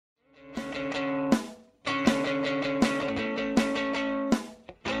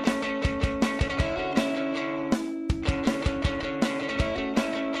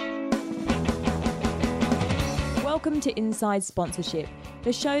Welcome to Inside Sponsorship,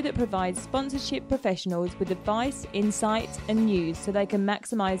 the show that provides sponsorship professionals with advice, insights and news so they can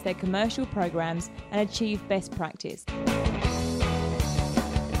maximise their commercial programs and achieve best practice.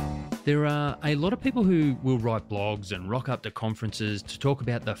 There are a lot of people who will write blogs and rock up to conferences to talk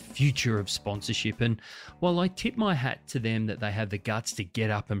about the future of sponsorship, and while I tip my hat to them that they have the guts to get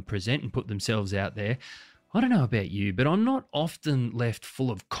up and present and put themselves out there, I don't know about you, but I'm not often left full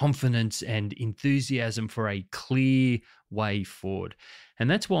of confidence and enthusiasm for a clear way forward.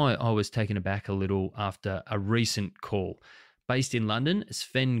 And that's why I was taken aback a little after a recent call. Based in London,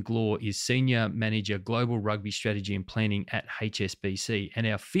 Sven Glor is Senior Manager Global Rugby Strategy and Planning at HSBC. And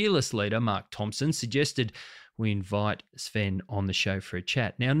our fearless leader, Mark Thompson, suggested we invite Sven on the show for a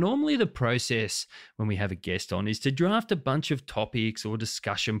chat. Now, normally the process when we have a guest on is to draft a bunch of topics or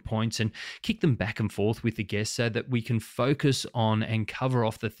discussion points and kick them back and forth with the guest so that we can focus on and cover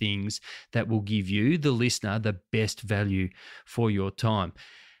off the things that will give you, the listener, the best value for your time.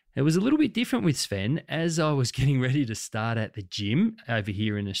 It was a little bit different with Sven. As I was getting ready to start at the gym over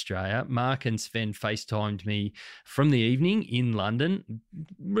here in Australia, Mark and Sven FaceTimed me from the evening in London,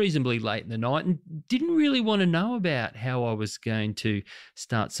 reasonably late in the night, and didn't really want to know about how I was going to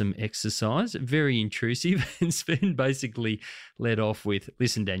start some exercise. Very intrusive. And Sven basically led off with,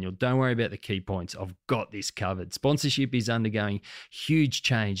 listen, Daniel, don't worry about the key points. I've got this covered. Sponsorship is undergoing huge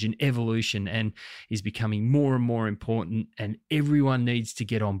change and evolution and is becoming more and more important, and everyone needs to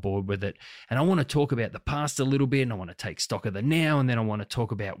get on board with it. And I want to talk about the past a little bit, and I want to take stock of the now, and then I want to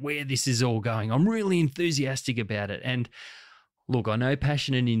talk about where this is all going. I'm really enthusiastic about it. And look, I know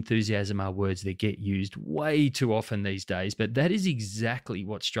passion and enthusiasm are words that get used way too often these days, but that is exactly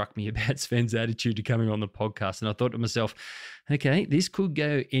what struck me about Sven's attitude to coming on the podcast. And I thought to myself, okay, this could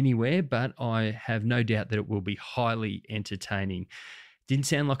go anywhere, but I have no doubt that it will be highly entertaining. Didn't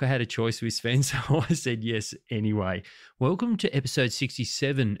sound like I had a choice with Sven, so I said yes anyway. Welcome to episode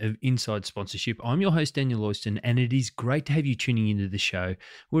 67 of Inside Sponsorship. I'm your host, Daniel Loyston, and it is great to have you tuning into the show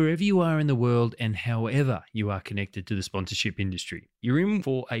wherever you are in the world and however you are connected to the sponsorship industry. You're in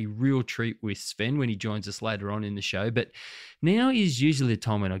for a real treat with Sven when he joins us later on in the show, but now is usually the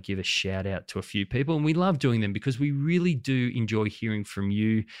time when I give a shout out to a few people, and we love doing them because we really do enjoy hearing from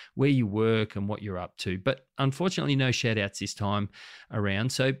you, where you work and what you're up to. But unfortunately, no shout outs this time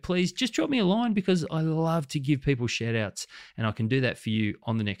around. So please just drop me a line because I love to give people shout outs, and I can do that for you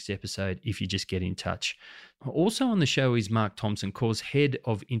on the next episode if you just get in touch. Also on the show is Mark Thompson, Core's Head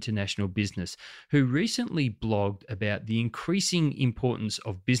of International Business, who recently blogged about the increasing importance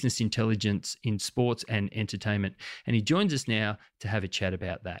of business intelligence in sports and entertainment. And he joins us now to have a chat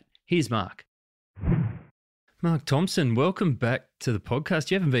about that. Here's Mark. Mark Thompson, welcome back to the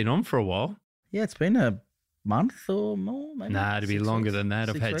podcast. You haven't been on for a while. Yeah, it's been a month or more, maybe. Nah, it'll be longer than that.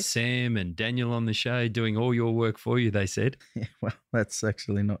 I've had Sam and Daniel on the show doing all your work for you, they said. Yeah, well, that's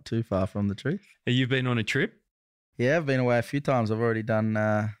actually not too far from the truth. Have you been on a trip? Yeah, I've been away a few times. I've already done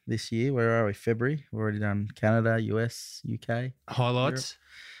this year. Where are we? February. We've already done Canada, US, UK. Highlights?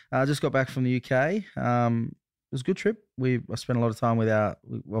 I just got back from the UK. It was a good trip. I spent a lot of time with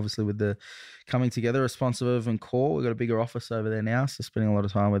the coming together responsive and core. We've got a bigger office over there now, so spending a lot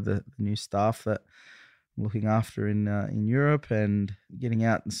of time with the new staff that I'm looking after in Europe, and getting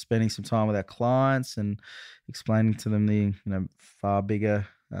out and spending some time with our clients and explaining to them the far bigger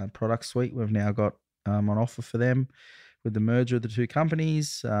product suite we've now got on offer for them with the merger of the two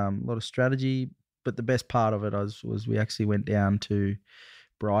companies. A lot of strategy, but the best part of it was we actually went down to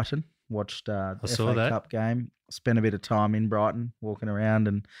Brighton, watched the FA Cup game, spent a bit of time in Brighton walking around,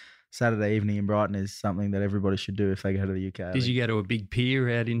 and Saturday evening in Brighton is something that everybody should do if they go to the UK. Did you go to a big pier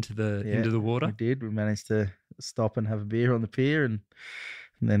out into the water? We did. We managed to stop and have a beer on the pier, and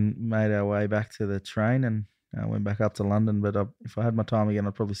then made our way back to the train and went back up to London. But if I had my time again,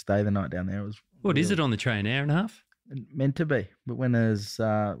 I'd probably stay the night down there. What is it on the train? Hour and a half? Meant to be, but when there's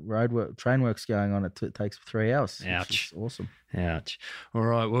train works going on, it takes 3 hours. Ouch! Awesome. Ouch! All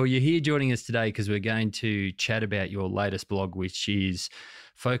right. Well, you're here joining us today because we're going to chat about your latest blog, which is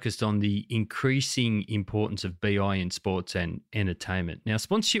focused on the increasing importance of BI in sports and entertainment. Now,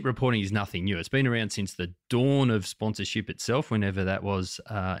 sponsorship reporting is nothing new. It's been around since the dawn of sponsorship itself, whenever that was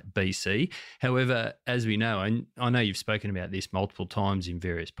BC. However, as we know, and I know you've spoken about this multiple times in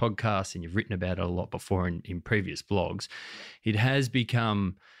various podcasts and you've written about it a lot before in previous blogs, it has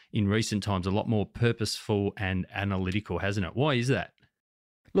become, in recent times, a lot more purposeful and analytical, hasn't it? Why is that?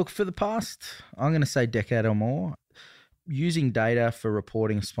 Look, for the past, I'm going to say decade or more, using data for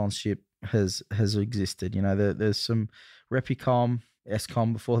reporting sponsorship has existed. There's some Repicom,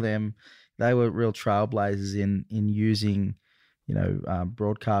 Escom before them. They were real trailblazers in using,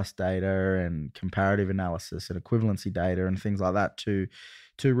 broadcast data and comparative analysis and equivalency data and things like that to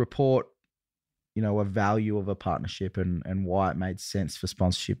report, a value of a partnership and why it made sense for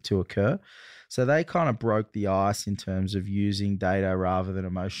sponsorship to occur. So they kind of broke the ice in terms of using data rather than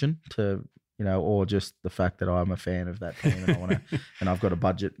emotion to, or just the fact that I'm a fan of that team and I want to, and I've got a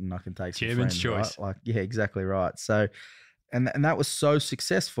budget and I can take some Chairman's friends, choice. right? Yeah, exactly right. So, and that was so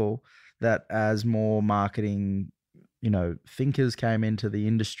successful that as more marketing, thinkers came into the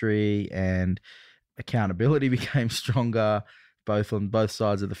industry and accountability became stronger, both on both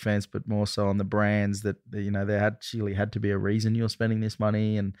sides of the fence, but more so on the brands that, there actually had to be a reason you're spending this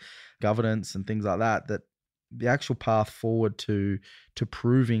money and governance and things like that, that the actual path forward to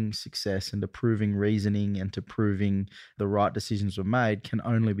proving success and to proving reasoning and to proving the right decisions were made can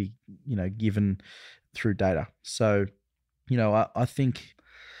only be, given through data. So, I think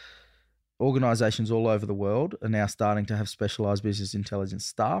organizations all over the world are now starting to have specialized business intelligence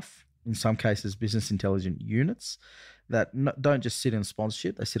staff, in some cases business intelligence units that don't just sit in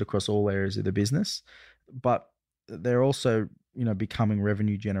sponsorship, they sit across all areas of the business, but they're also, becoming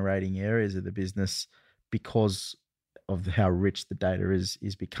revenue generating areas of the business because of how rich the data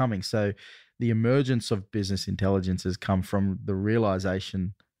is becoming. So the emergence of business intelligence has come from the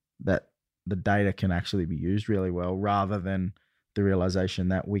realization that the data can actually be used really well, rather than the realization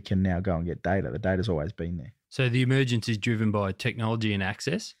that we can now go and get data. The data's always been there. So the emergence is driven by technology and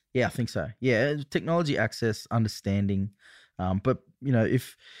access? Yeah, I think so. Yeah, technology, access, understanding. But,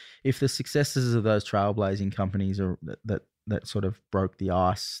 if the successes of those trailblazing companies are that sort of broke the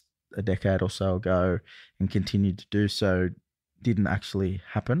ice a decade or so ago and continued to do so didn't actually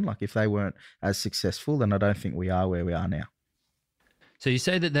happen, like if they weren't as successful, then I don't think we are where we are now. So you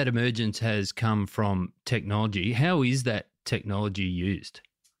say that emergence has come from technology. How is that technology used?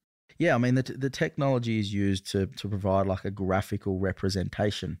 Yeah, I mean, the technology is used to provide like a graphical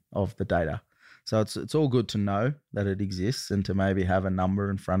representation of the data. So it's all good to know that it exists and to maybe have a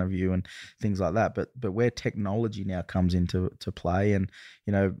number in front of you and things like that. But where technology now comes into play, and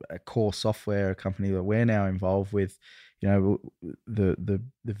a core software company that we're now involved with, the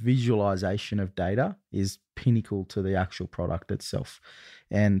visualization of data is pinnacle to the actual product itself,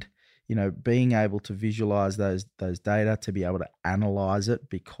 and being able to visualize those data, to be able to analyze it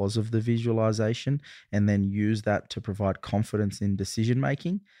because of the visualization, and then use that to provide confidence in decision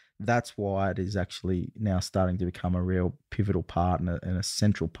making. That's why it is actually now starting to become a real pivotal part and a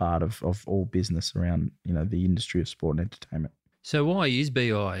central part of all business around, the industry of sport and entertainment. So why is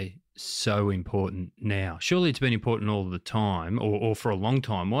BI so important now? Surely it's been important all the time or for a long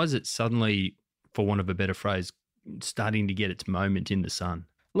time. Why is it suddenly, for want of a better phrase, starting to get its moment in the sun?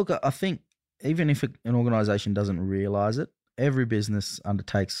 Look, I think even if an organization doesn't realize it, every business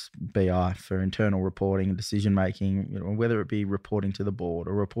undertakes BI for internal reporting and decision making, whether it be reporting to the board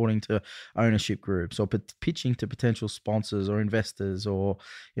or reporting to ownership groups or pitching to potential sponsors or investors, or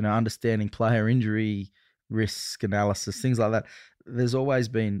understanding player injury risk analysis, things like that. There's always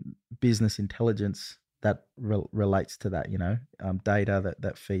been business intelligence that relates to that, data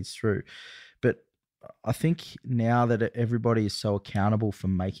that feeds through. But I think now that everybody is so accountable for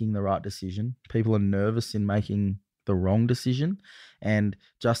making the right decision, people are nervous in making the wrong decision, and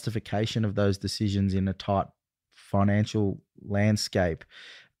justification of those decisions in a tight financial landscape,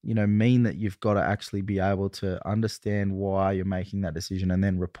 mean that you've got to actually be able to understand why you're making that decision and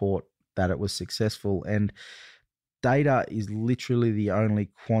then report that it was successful. And data is literally the only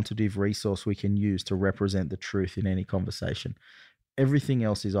quantitative resource we can use to represent the truth in any conversation. Everything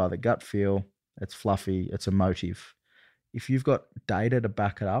else is either gut feel, it's fluffy, it's emotive. If you've got data to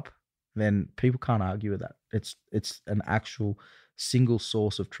back it up, then people can't argue with that. It's an actual single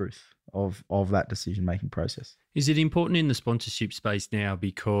source of truth of that decision-making process. Is it important in the sponsorship space now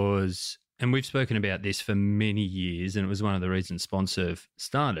because, and we've spoken about this for many years, and it was one of the reasons Sponserve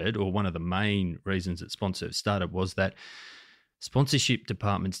started, or one of the main reasons that Sponserve started, was that sponsorship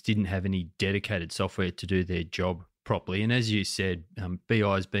departments didn't have any dedicated software to do their job properly. And as you said, BI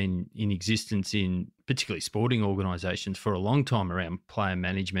has been in existence in particularly sporting organisations for a long time around player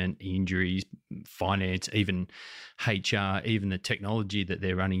management, injuries, finance, even HR, even the technology that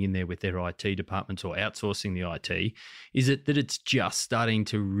they're running in there with their IT departments or outsourcing the IT. Is it that it's just starting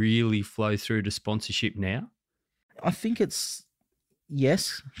to really flow through to sponsorship now? I think it's,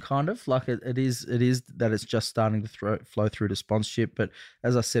 yes, kind of like it is that it's just starting to flow through to sponsorship. But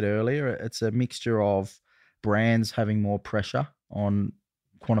as I said earlier, it's a mixture of brands having more pressure on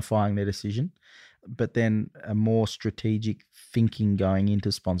quantifying their decision, but then a more strategic thinking going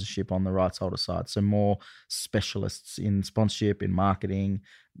into sponsorship on the rights holder side. So more specialists in sponsorship, in marketing,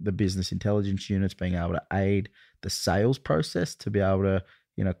 the business intelligence units being able to aid the sales process to be able to,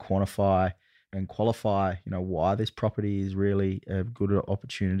 quantify and qualify, why this property is really a good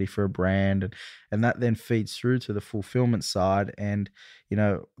opportunity for a brand. And that then feeds through to the fulfillment side. And,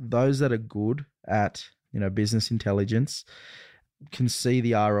 those that are good at, business intelligence can see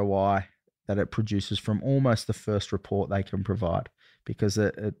the ROI that it produces from almost the first report they can provide, because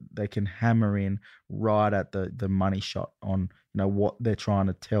they can hammer in right at the money shot on, what they're trying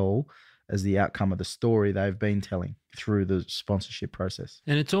to tell as the outcome of the story they've been telling through the sponsorship process.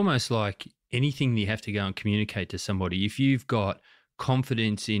 And it's almost like anything that you have to go and communicate to somebody. If you've got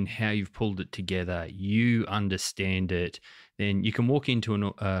confidence in how you've pulled it together, you understand it, then you can walk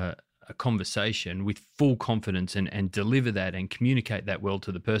into a conversation with full confidence and deliver that and communicate that well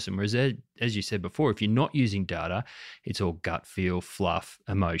to the person. Whereas, as you said before, if you're not using data, it's all gut feel, fluff,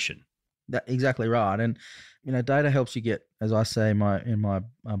 emotion. Exactly right. And, data helps you get, as I say in my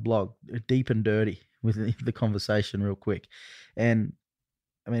blog, deep and dirty with the conversation real quick. And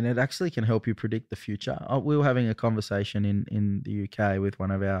it actually can help you predict the future. We were having a conversation in the UK with one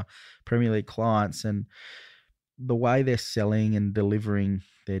of our Premier League clients, and the way they're selling and delivering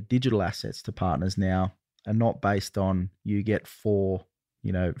their digital assets to partners now are not based on you get 4,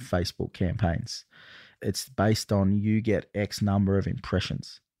 Facebook campaigns. It's based on you get X number of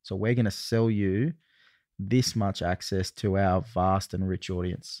impressions. So we're going to sell you this much access to our vast and rich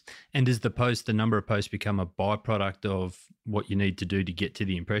audience. And does the number of posts become a byproduct of what you need to do to get to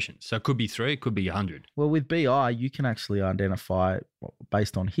the impressions? So it could be 3, it could be 100. Well, with BI, you can actually identify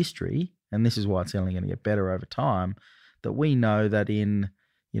based on history, and this is why it's only going to get better over time, that we know that in,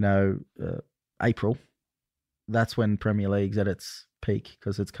 April, that's when Premier League's at its peak,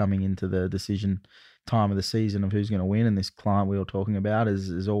 because it's coming into the decision time of the season of who's going to win. And this client we were talking about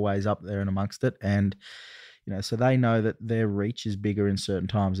is always up there and amongst it. And, so they know that their reach is bigger in certain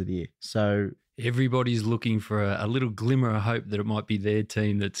times of the year. So everybody's looking for a little glimmer of hope that it might be their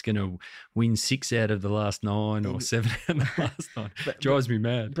team that's going to win 6 out of the last 9 or 7 out of the last 9. Drives me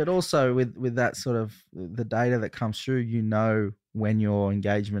mad. But also with that sort of the data that comes through, when your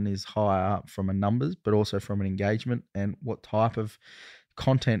engagement is higher up from a numbers, but also from an engagement, and what type of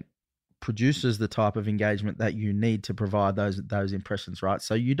content produces the type of engagement that you need to provide those impressions, right?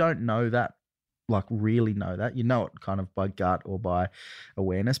 So you don't know that, really know that. You know it kind of by gut or by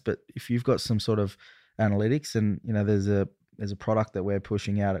awareness, but if you've got some sort of analytics, and there's a product that we're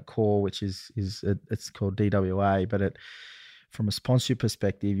pushing out at Core, which it's called DWA, but from a sponsorship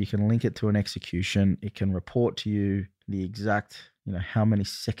perspective, you can link it to an execution. It can report to you the exact, how many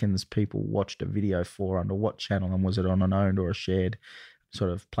seconds people watched a video for under what channel, and was it on an owned or a shared sort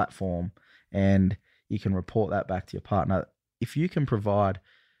of platform, and you can report that back to your partner. If you can provide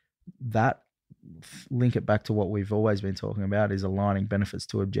that, link it back to what we've always been talking about, is aligning benefits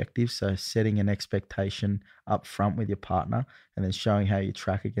to objectives. So setting an expectation up front with your partner, and then showing how you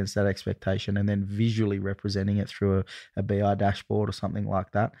track against that expectation, and then visually representing it through a BI dashboard or something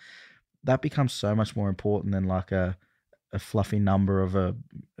like that. That becomes so much more important than like a fluffy number of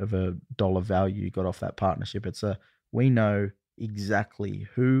a dollar value you got off that partnership. We know exactly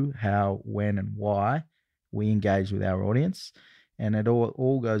who, how, when, and why we engage with our audience. And it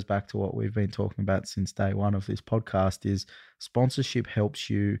all goes back to what we've been talking about since day one of this podcast, is sponsorship helps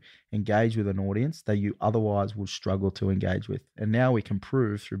you engage with an audience that you otherwise would struggle to engage with. And now we can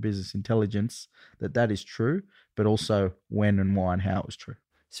prove through business intelligence that is true, but also when and why and how it was true.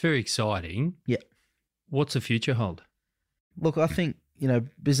 It's very exciting. Yeah. What's the future hold? Look, I think,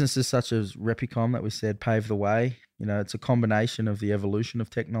 businesses such as Repicom that we said pave the way. It's a combination of the evolution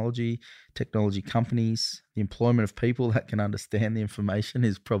of technology companies, the employment of people that can understand the information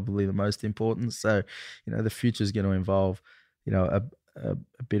is probably the most important. So, the future is going to involve, a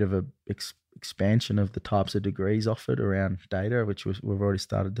bit of a expansion of the types of degrees offered around data, which we've already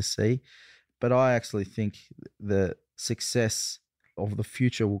started to see. But I actually think the success of the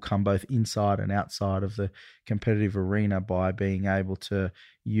future will come both inside and outside of the competitive arena by being able to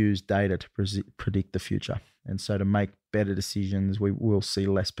use data to predict the future. And so to make better decisions, we will see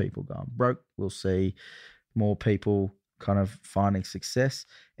less people going broke. We'll see more people kind of finding success,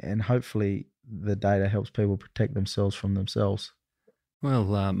 and hopefully the data helps people protect themselves from themselves. Well,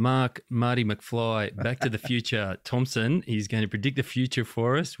 Marty McFly, Back to the Future Thompson, he's going to predict the future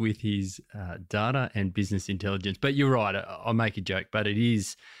for us with his data and business intelligence. But you're right, I make a joke, but it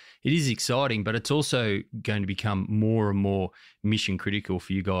is exciting, but it's also going to become more and more mission critical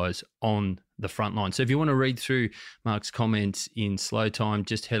for you guys on the front line. So if you want to read through Mark's comments in slow time,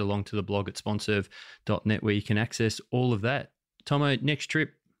 just head along to the blog at sponserve.net where you can access all of that. Tomo, next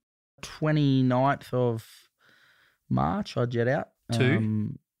trip? 29th of March, I jet out.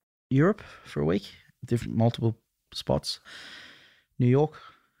 To? Europe for a week, multiple spots, New York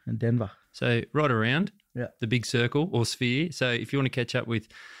and Denver. So right around the big circle or sphere. So if you want to catch up with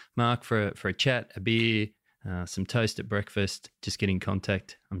Mark for a chat, a beer, some toast at breakfast, just get in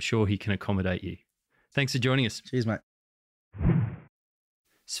contact. I'm sure he can accommodate you. Thanks for joining us. Cheers, mate.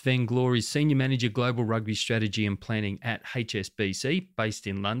 Sven Glor is Senior Manager Global Rugby Strategy and Planning at HSBC, based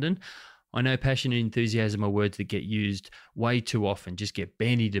in London. I know passion and enthusiasm are words that get used way too often, just get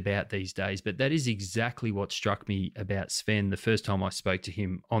bandied about these days, but that is exactly what struck me about Sven the first time I spoke to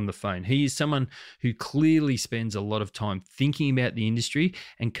him on the phone. He is someone who clearly spends a lot of time thinking about the industry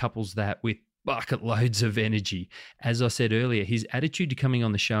and couples that with bucket loads of energy. As I said earlier, his attitude to coming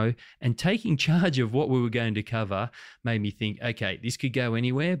on the show and taking charge of what we were going to cover made me think, okay, this could go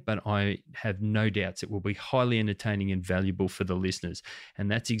anywhere, but I have no doubts it will be highly entertaining and valuable for the listeners. And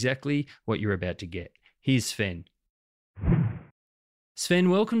that's exactly what you're about to get. Here's Sven.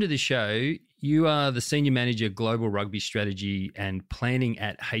 Sven, welcome to the show. You are the Senior Manager Global Rugby Strategy and Planning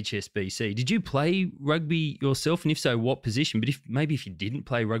at HSBC. Did you play rugby yourself? And if so, what position? But if you didn't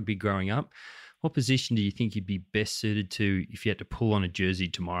play rugby growing up, what position do you think you'd be best suited to if you had to pull on a jersey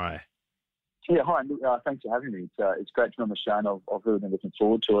tomorrow? Yeah, hi. Thanks for having me. It's great to be on the show, and I've really been looking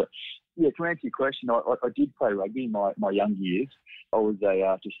forward to it. Yeah, to answer your question, I did play rugby in my young years. I was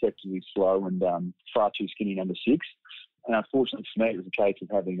a deceptively slow and far too skinny number 6. And unfortunately for me, it was a case of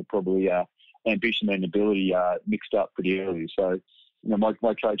having probably ambition and ability mixed up pretty early. So, my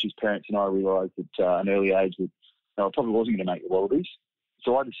coach's parents and I realised at an early age that I probably wasn't going to make the Wallabies.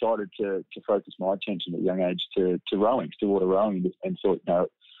 So I decided to focus my attention at a young age to rowing, still rowing, and thought,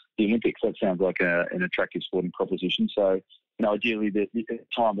 the Olympics, that sounds like an attractive sporting proposition. So, ideally, at the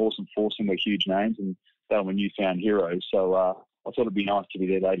time, Horse and Foursome were huge names, and they were my newfound heroes. So I thought it'd be nice to be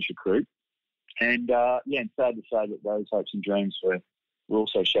their latest recruit. And and sad to say that those hopes and dreams were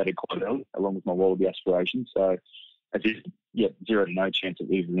also shattered quite early, along with my Wallaby aspirations. So I did, zero to no chance of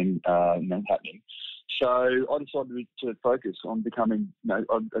even happening. So I decided to focus on becoming, I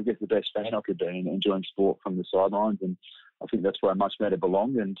guess, the best fan I could be and enjoying sport from the sidelines. And I think that's where I much better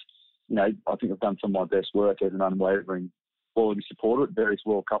belong. And, I think I've done some of my best work as an unwavering Wallaby supporter at various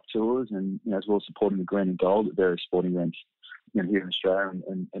World Cup tours and, as well as supporting the green and gold at various sporting events here in Australia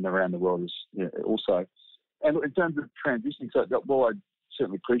and around the world also. And in terms of transitioning, so while I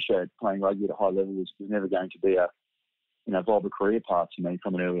certainly appreciate playing rugby at a high level was never going to be a viable career path to me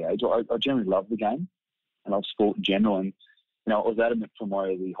from an early age. I generally love the game and love sport in general. And, I was adamant from my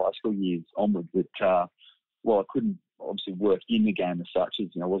early high school years onward that while I couldn't obviously work in the game as such, as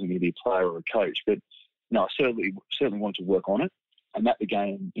I wasn't going to be a player or a coach, but I certainly wanted to work on it. And that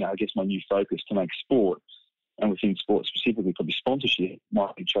became, I guess, my new focus to make sport, and within sport specifically, probably sponsorship,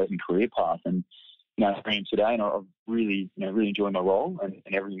 my chosen career path. And I am today, and I've really enjoyed my role and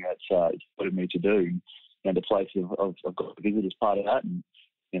everything that's expected me to do. And the places I've got to visit as part of that, and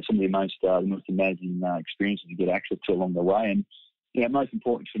some of the most amazing experiences you get access to along the way. And most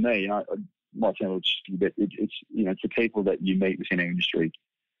important for me, I might sound a little cheeky, but it's the people that you meet within our industry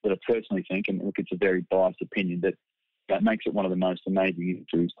that I personally think, and look, it's a very biased opinion, that makes it one of the most amazing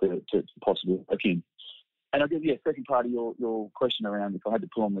industries to possibly work in. And I guess, second part of your question around if I had to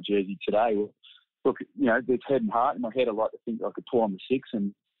pull on the jersey today, well, look, there's head and heart. In my head, I like to think I could pull on the 6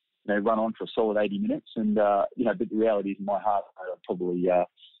 and, run on for a solid 80 minutes. And, but the reality is in my heart, I'd probably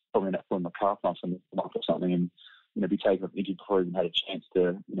end up pulling my calf muscle or something and, be taken off injured before I even had a chance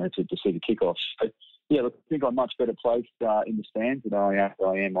to see the kickoff. So, look, I think I'm much better placed in the stands than I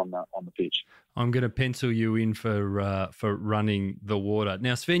am on the pitch. I'm going to pencil you in for running the water.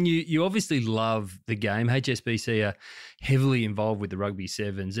 Now, Sven, you obviously love the game. HSBC are heavily involved with the rugby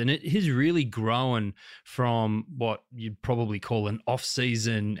sevens, and it has really grown from what you'd probably call an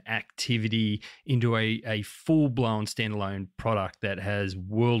off-season activity into a full-blown standalone product that has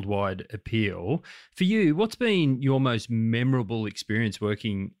worldwide appeal. For you, what's been your most memorable experience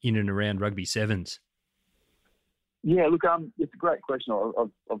working in and around rugby sevens? Yeah, look, it's a great question.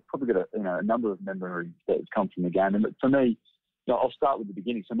 I've probably got a number of memories that have come from the game, and for me, I'll start with the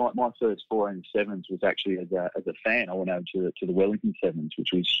beginning. So my first foray in the sevens was actually as a fan. I went over to the Wellington Sevens, which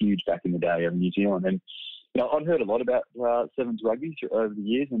was huge back in the day over in New Zealand, and I'd heard a lot about sevens rugby over the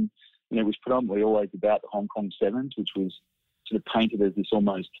years, and it was predominantly always about the Hong Kong Sevens, which was sort of painted as this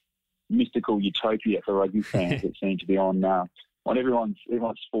almost mystical utopia for rugby fans that seemed to be on everyone's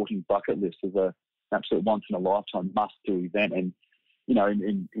sporting bucket list as an absolute once in a lifetime must do event. And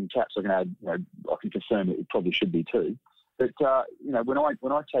in caps I can add, I can confirm that it probably should be too. But when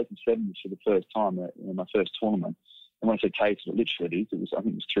I taken sevens for the first time in my first tournament, and when I say tasted it, literally it was I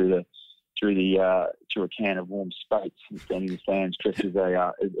think it was through a can of warm Spates and standing in the stands dressed as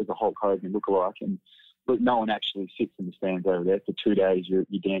a Hulk Hogan lookalike, and but no one actually sits in the stands over there. For 2 days, you're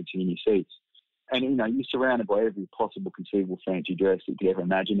dancing in your seats. And, you're surrounded by every possible conceivable fancy dress that you could ever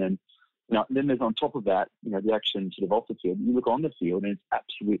imagine. And, then there's on top of that, the action sort of off the field. You look on the field and it's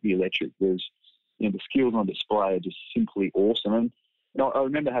absolutely electric. There's, the skills on display are just simply awesome. And, I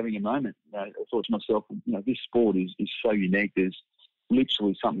remember having a moment, I thought to myself, this sport is so unique. There's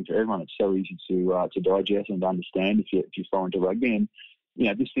literally something for everyone. It's so easy to digest and understand if you fall into rugby. And,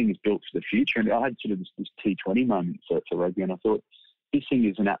 this thing is built for the future. And I had sort of this T20 moment for rugby, and I thought, this thing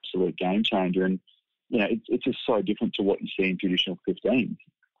is an absolute game changer. And, it's just so different to what you see in traditional 15s in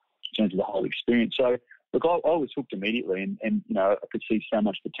terms of the whole experience. So, look, I was hooked immediately, and I could see so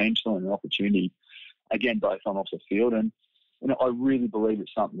much potential and an opportunity, again, both on off the field. And, I really believe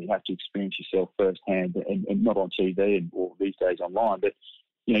it's something you have to experience yourself firsthand, and not on TV or these days online. But,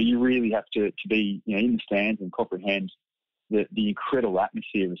 you really have to be, in the stands and comprehend the incredible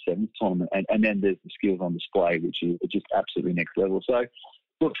atmosphere of a sevens tournament. And then there's the skills on display, which is just absolutely next level. So,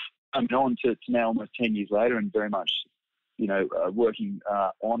 look, I'm on to now almost 10 years later, and very much, working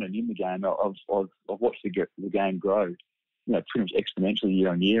on and in the game. I've watched the game grow, pretty much exponentially year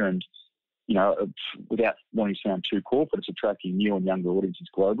on year. And, without wanting to sound too corporate, it's attracting new and younger audiences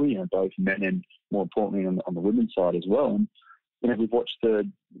globally, both men and, more importantly, on the women's side as well. And, we've watched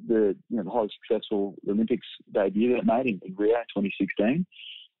the highly successful Olympics debut that it made in Rio 2016.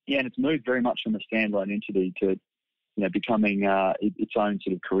 Yeah, and it's moved very much from a standalone entity to, becoming its own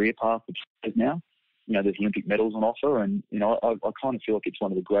sort of career path for players now. There's Olympic medals on offer, and, I kind of feel like it's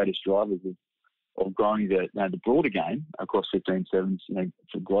one of the greatest drivers of growing the broader game across 15-7s,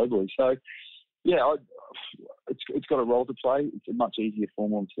 for globally. So, yeah, it's got a role to play. It's a much easier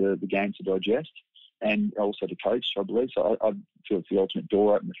form for the game to digest and also to coach, I believe. So I feel it's the ultimate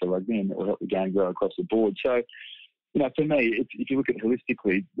door opener for rugby, and it will help the game grow across the board. So, for me, if you look at it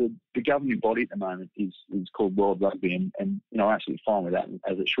holistically, the governing body at the moment is called World Rugby, and I'm absolutely fine with that,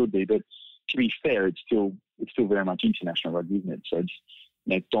 as it should be. But to be fair, it's still very much international rugby, isn't it? So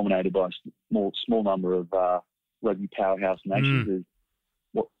it's dominated by a small number of rugby powerhouse nations.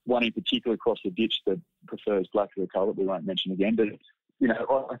 There's one in particular across the ditch that prefers black as a colour that we won't mention again. But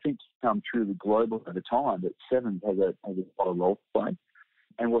I think to become truly global at a time that sevens has a lot of role to play,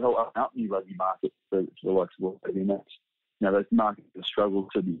 and will help open up new rugby markets for the likes of World Rugby. And that's, those markets that struggle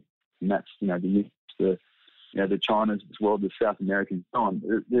to be, and that's, the US, the Chinas as well, the South Americans, so on.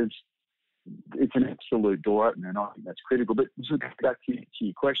 It's an absolute door opener, and I think that's critical. But just back to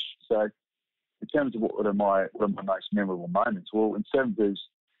your question, so in terms of what are my most memorable moments, well, in sevens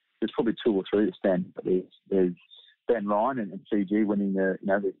there's probably two or three that stand out. There's Ben Ryan and Fiji winning the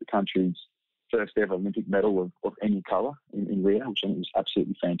country's first ever Olympic medal of any colour in Rio, which I think was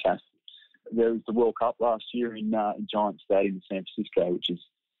absolutely fantastic. There was the World Cup last year in Giant Stadium in San Francisco, which is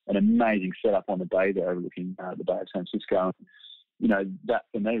an amazing setup on the bay there, overlooking the Bay of San Francisco. That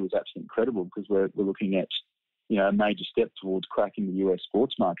for me was absolutely incredible, because we're looking at, a major step towards cracking the US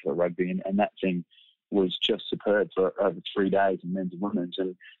sports market for rugby, and that thing was just superb for over 3 days in men's and women's,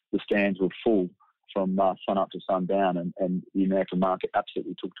 and the stands were full from sun up to sundown, and the American market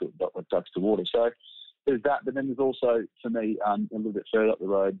absolutely took to it like ducks to water. So there's that, but then there's also, for me, a little bit further up the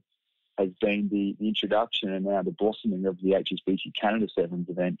road, has been the introduction and now the blossoming of the HSBC Canada Sevens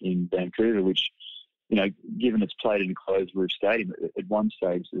event in Vancouver, which, given it's played in a closed roof stadium, at one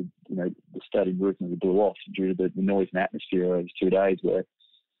stage, the stadium roof nearly blew off due to the noise and atmosphere over those 2 days, where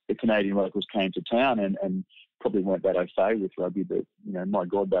the Canadian locals came to town and probably weren't that au fait with rugby, but, my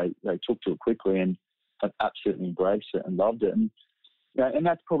God, they took to it quickly and have absolutely embraced it and loved it. And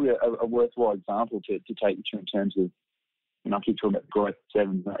that's probably a worthwhile example to take you through in terms of, I keep talking about the growth of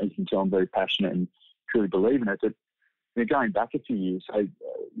sevens, as you can tell, I'm very passionate and truly believe in it. But going back a few years, so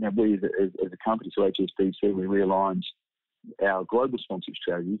we as a company, so HSBC, we realigned our global sponsorship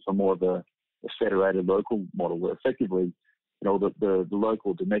strategy for more of a federated local model, where effectively, the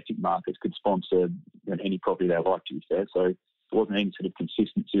local domestic markets could sponsor any property they like, to be fair. So there wasn't any sort of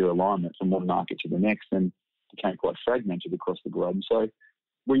consistency or alignment from one market to the next, and became quite fragmented across the globe. And so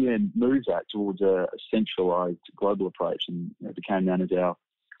we then moved that towards a centralised global approach, and it became known as our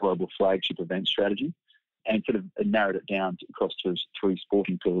global flagship event strategy, and sort of narrowed it down across to three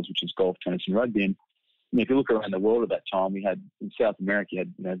sporting pillars, which is golf, tennis and rugby. And if you look around the world at that time, we had, in South America,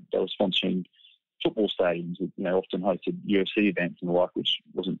 they were sponsoring football stadiums that, often hosted UFC events and the like, which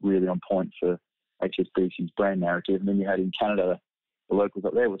wasn't really on point for HSBC's brand narrative. And then you had in Canada, the locals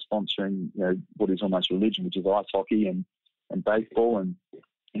up there were sponsoring, what is almost religion, which is ice hockey and baseball. And,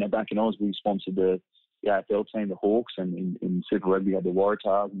 back in Oz, we sponsored the AFL team, the Hawks, and in Super Rugby, we had the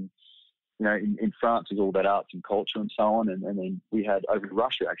Waratahs. And, in France, there's all that arts and culture and so on. And then we had over in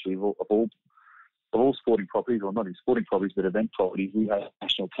Russia, actually, of all all sporting properties, or not even sporting properties, but event properties, we had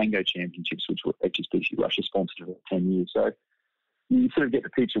national tango championships, which were HSBC Russia sponsored for 10 years. So you sort of get the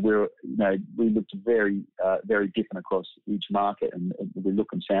picture where, we looked very, very different across each market, and we look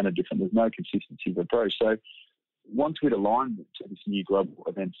and sounded different. There's no consistency of approach. So once we'd aligned to this new global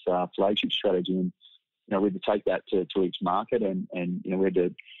events flagship strategy, and we had to take that to each market, and we had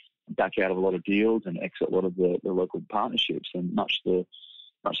to back out of a lot of deals and exit a lot of the local partnerships, and much to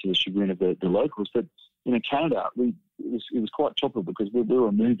the chagrin of the locals. But Canada, it was quite topical because we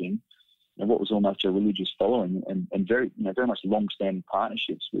were moving what was almost a religious following, and very much long-standing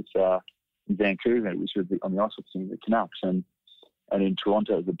partnerships with in Vancouver, which was on the ice hockey team, the Canucks, and in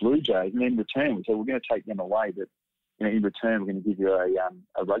Toronto, the Blue Jays. And in return, we said we're going to take them away, but in return, we're going to give you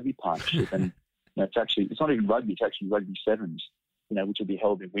a rugby partnership. And it's not even rugby; it's actually rugby sevens, which will be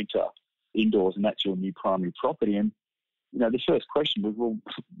held in winter indoors, and that's your new primary property. And the first question was,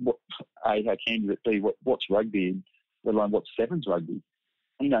 well, how can you be? What's rugby? And let alone what's sevens rugby?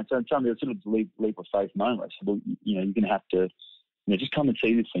 And, so in some sort of leap of faith moment, I said, well, you're going to have to, just come and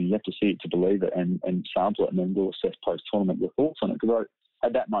see this thing. You have to see it to believe it, and sample it, and then we'll assess post-tournament your thoughts on it. Because I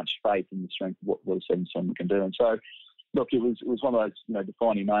had that much faith in the strength of what a sevens tournament can do. And so, look, it was one of those,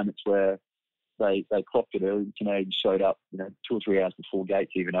 defining moments where they clocked it early. The Canadians showed up, 2 or 3 hours before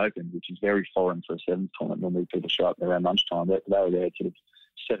gates even opened, which is very foreign for a sevens tournament. Normally people show up around lunchtime. They were there sort of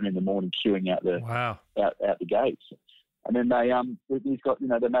 7 a.m, queuing out out the gates. And then they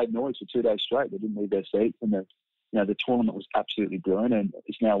they made noise for 2 days straight. They didn't leave their seats, and the tournament was absolutely brilliant, and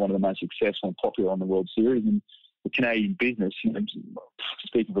it's now one of the most successful and popular on the World Series. And the Canadian business,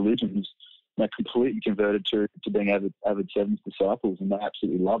 speaking of religions, completely converted to being avid sevens disciples, and they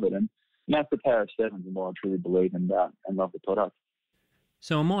absolutely love it. And that's the power of sevens, and why I truly believe and love the product.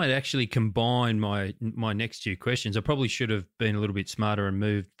 So I might actually combine my next 2 questions. I probably should have been a little bit smarter and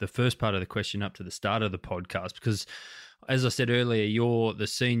moved the first part of the question up to the start of the podcast, because, as I said earlier, you're the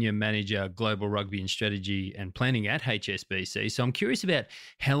Senior Manager, Global Rugby and Strategy and Planning at HSBC. So I'm curious about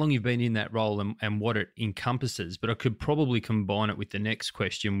how long you've been in that role and what it encompasses. But I could probably combine it with the next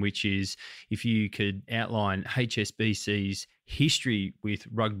question, which is if you could outline HSBC's history with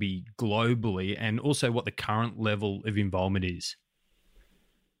rugby globally, and also what the current level of involvement is.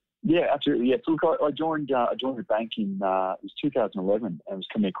 Yeah, absolutely. Yeah, so look, I joined the bank in it was 2011, and was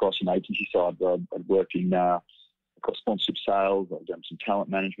coming across an agency side where I'd worked in across sponsorship sales. I've done some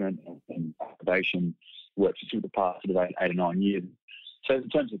talent management and activation work for the past sort of 8 or 9 years. So in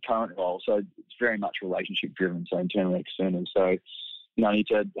terms of the current role, so it's very much relationship driven, so internal and external. So I need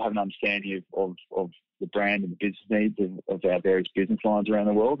to have an understanding of the brand and the business needs of our various business lines around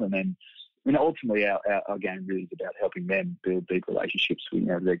the world, and then ultimately our game really is about helping them build deep relationships with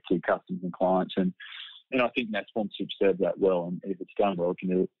their key customers and clients, and I think that sponsorship serves that well, and if it's done well, it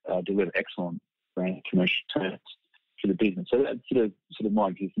can deliver excellent brand commercial terms for the business. So that's sort of my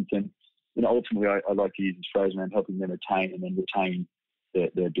existence, and ultimately I like to use this phrase around helping them attain and then retain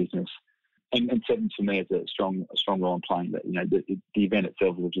their business. And sevens for me is a strong role in playing that. The event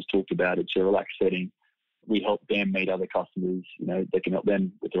itself, we've just talked about, it's a relaxed setting. We help them meet other customers. They can help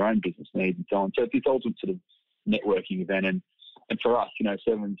them with their own business needs and so on. So it's this ultimate sort of networking event. And for us,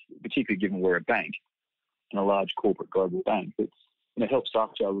 sevens, particularly given we're a bank and a large corporate global bank, it helps us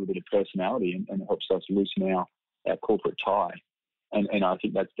show a little bit of personality and it helps us loosen our corporate tie. And I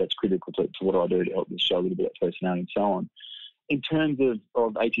think that's critical to what I do to help us show a little bit of personality and so on. In terms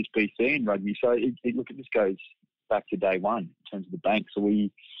of HSBC and rugby, so this goes back to day one in terms of the bank. So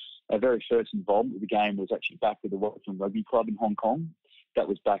our very first involvement with the game was actually back with the Wellington Rugby Club in Hong Kong. That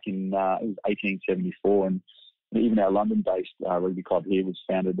was back in it was 1874, and even our London-based rugby club here was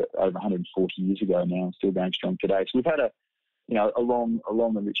founded over 140 years ago now, and still going strong today. So we've had a long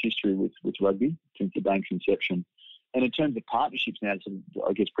and rich history with rugby since the bank's inception. And in terms of partnerships now, so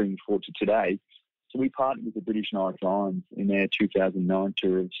I guess bringing forward to today, so we partnered with the British and Irish Lions in their 2009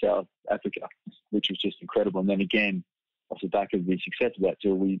 tour of South Africa, which was just incredible. And then again, off the back of the success of that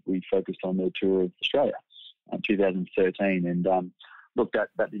tour, we focused on the tour of Australia in 2013. And look, that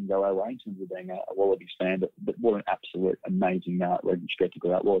didn't go our way in terms of being a Wallabies fan, but what an absolute amazing rugby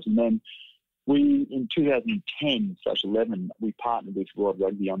spectacle that was. And then we, in 2010/11, we partnered with World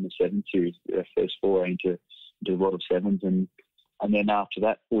Rugby on the Sevens series, our first foray into the world of sevens. And then after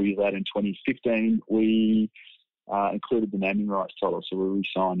that, 4 years later in 2015, we included the naming rights title. So we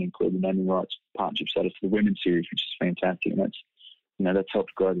re-signed and included the naming rights partnership status for the women's series, which is fantastic. And that's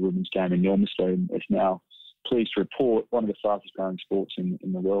helped grow the women's game enormously. And it's now, pleased to report, one of the fastest growing sports in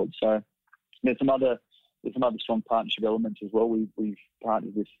the world. So there's some other strong partnership elements as well. We've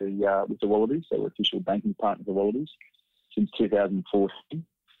partnered with the Wallabies, so we're official banking partner of the Wallabies since 2014.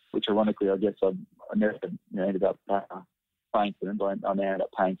 which ironically, I guess I never ended up paying for them, but I now end up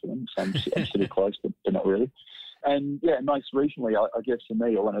paying for them. So I'm sort of close, but not really. And yeah, most recently, I guess for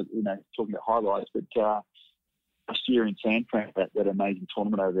me, I want to, talking about highlights, but last year in San Fran, that amazing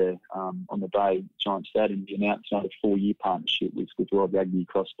tournament over there on the Bay, Giant Stadium, we announced another 4-year partnership with World Rugby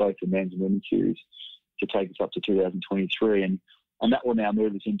across both the men's and women's series to take us up to 2023. And that will now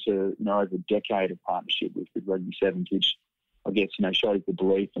move us into, over a decade of partnership with Rugby Sevens, which I guess, shows the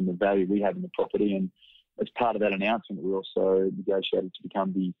belief and the value we have in the property. And as part of that announcement, we also negotiated to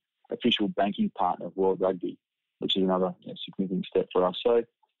become the official banking partner of World Rugby, which is another significant step for us. So,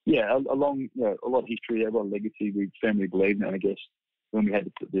 yeah, a lot of history, a lot of legacy. We firmly believe in it. And I guess when we had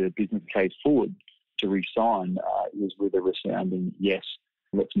to put the business case forward to re-sign, it was with a resounding yes,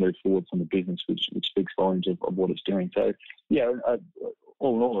 let's move forward from the business, which speaks volumes of what it's doing. So, yeah,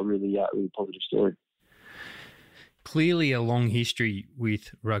 all in all, a really positive story. Clearly a long history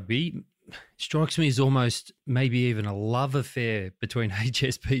with rugby. Strikes me as almost maybe even a love affair between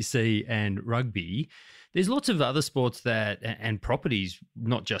HSBC and rugby. There's lots of other sports and properties,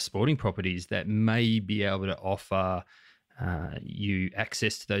 not just sporting properties, that may be able to offer you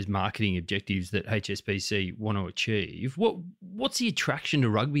access to those marketing objectives that HSBC want to achieve. What's the attraction to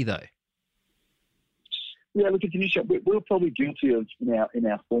rugby, though? Yeah, look, it's an issue. We're probably guilty of, in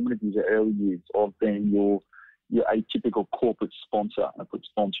our formative years, our early years, of being your atypical corporate sponsor. I put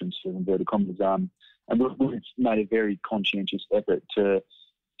sponsor in inverted commas. And we've made a very conscientious effort to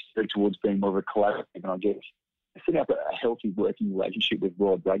speak towards being more of a collaborative, and I guess setting up a healthy working relationship with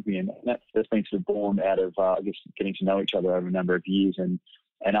World Rugby, and that's been sort of born out of, getting to know each other over a number of years and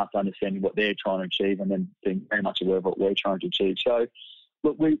us understanding what they're trying to achieve and then being very much aware of what we're trying to achieve. So,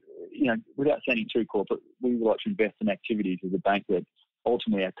 look, we, without sounding too corporate, we would like to invest in activities as a bank that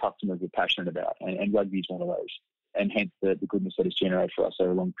ultimately our customers are passionate about, and rugby is one of those, and hence the goodness that it's generated for us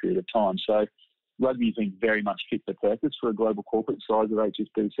over a long period of time. So rugby has been very much fit for purpose for a global corporate size of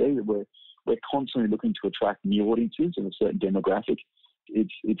HSBC. We're constantly looking to attract new audiences of a certain demographic.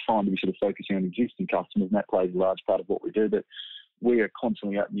 It's fine to be sort of focusing on existing customers, and that plays a large part of what we do, but we are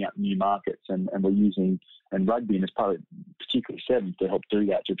constantly opening up new markets, and we're using rugby, and as part of particularly Sevens, to help do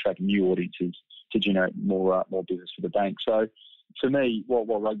that, to attract new audiences to generate more business for the bank. So for me,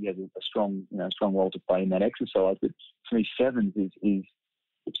 while rugby has a strong role to play in that exercise, but for me, Sevens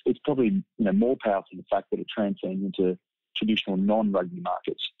it's probably more powerful, the fact that it transcends into traditional non-rugby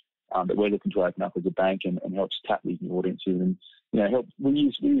markets that we're looking to open up as a bank and helps tap these new audiences, and we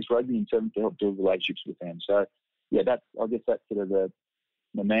use rugby in Sevens to help build relationships with them. So yeah, I guess that's sort of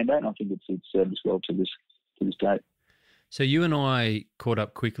the mandate, and I think it's served us well to this date. So you and I caught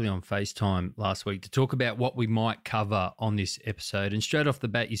up quickly on FaceTime last week to talk about what we might cover on this episode. And straight off the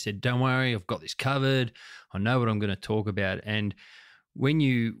bat, you said, don't worry, I've got this covered. I know what I'm going to talk about. And when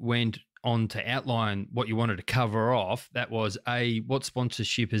you went on to outline what you wanted to cover off, that was A, what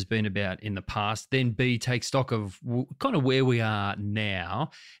sponsorship has been about in the past, then B, take stock of kind of where we are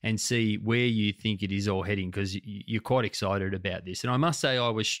now, and C, where you think it is all heading, because you're quite excited about this. And I must say I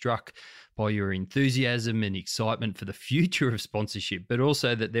was struck by your enthusiasm and excitement for the future of sponsorship, but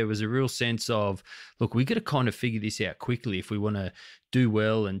also that there was a real sense of, look, we've got to kind of figure this out quickly if we want to do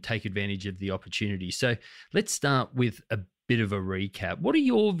well and take advantage of the opportunity. So let's start with a bit of a recap. What are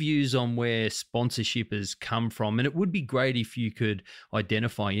your views on where sponsorship has come from? And it would be great if you could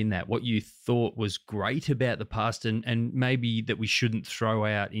identify in that what you thought was great about the past and maybe that we shouldn't throw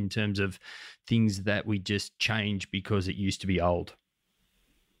out in terms of things that we just change because it used to be old.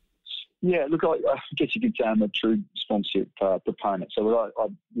 Yeah, look, I guess you could say I'm a true sponsorship proponent. So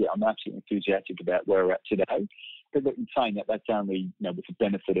I'm absolutely enthusiastic about where we're at today. But in saying that, that's only with the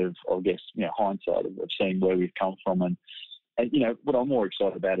benefit of I guess hindsight of seeing where we've come from, and what I'm more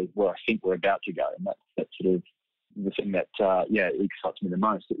excited about is where I think we're about to go, and that's sort of the thing that excites me the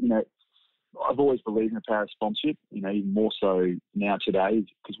most. I've always believed in the power of sponsorship, even more so now today,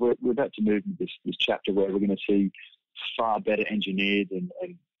 because we're about to move into this chapter where we're going to see far better engineered and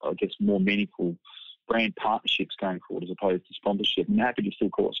I guess more meaningful brand partnerships going forward as opposed to sponsorship. I'm happy to still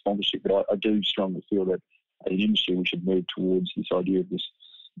call it sponsorship, but I do strongly feel that as an industry we should move towards this idea of this,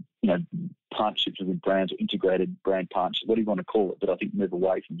 partnerships with brands or integrated brand partnerships, what do you want to call it, but I think move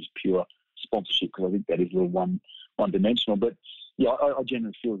away from just pure sponsorship, because I think that is a little one-dimensional. But yeah, I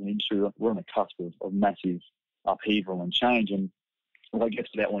generally feel as an industry we're on the cusp of massive upheaval and change, and I guess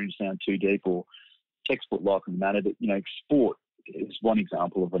without wanting to sound too deep or textbook-like in the matter, but sport is one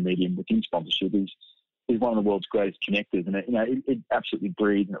example of a medium within sponsorship is one of the world's greatest connectors, and it absolutely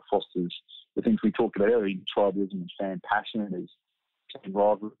breeds and it fosters the things we talked about earlier, tribalism and fan passion. There's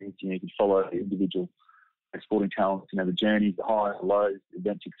rivalries, you can follow individual sporting talents, the journeys, the highs, the lows,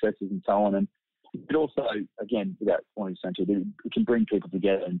 event successes, and so on. And it also, again, without wanting to say it can bring people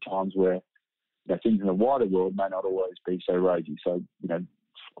together in times where things in the wider world may not always be so rosy. So, I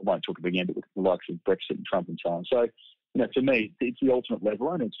won't talk again, but with the likes of Brexit and Trump and so on. So, for me, it's the ultimate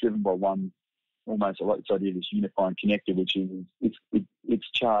leveler, and it's driven by one, almost like this idea of this unifying connector, which is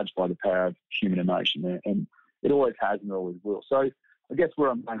it's charged by the power of human emotion, and it always has and always will. So I guess where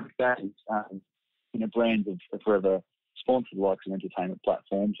I'm going with that is, brands have forever sponsored the likes of entertainment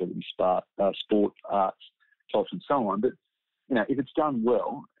platforms, whether it be sport, arts, culture, and so on. But if it's done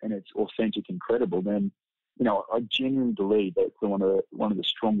well and it's authentic and credible, then I genuinely believe that it's one of the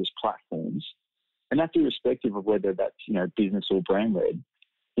strongest platforms, and that's irrespective of whether that's business or brand led,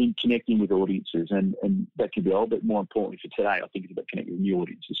 in connecting with audiences, and that can be old, but more importantly for today, I think it's about connecting with new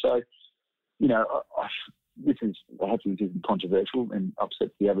audiences. So, hopefully this isn't controversial and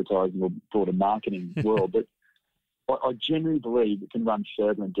upsets the advertising or broader marketing world, but I genuinely believe it can run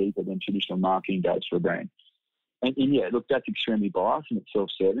further and deeper than traditional marketing does for a brand. And yeah, look, that's extremely biased and it's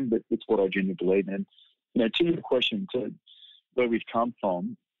self-serving, but it's what I genuinely believe in. To your question, to where we've come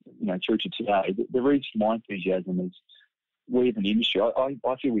from, through to today, the reason for my enthusiasm is we as an industry,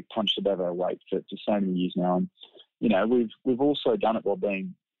 I feel we've punched above our weight for so many years now. And, we've also done it while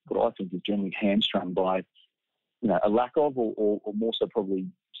being what I think is generally hamstrung by, a lack of or more so probably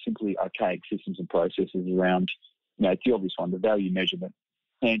simply archaic systems and processes around, it's the obvious one, the value measurement,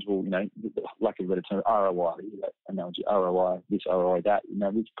 tangible, lack of a better term, ROI, that analogy, ROI, this, ROI, that.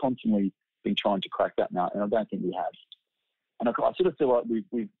 We've constantly been trying to crack that now, and I don't think we have. And I sort of feel like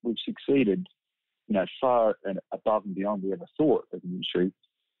we've succeeded, far and above and beyond we ever thought as an industry,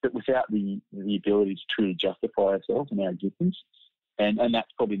 but without the ability to truly justify ourselves and our existence. And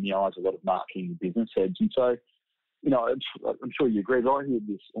that's probably in the eyes of a lot of marketing and business heads. And so, I'm sure you agree, but I hear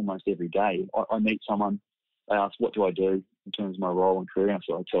this almost every day. I meet someone, they ask, what do I do in terms of my role and career? And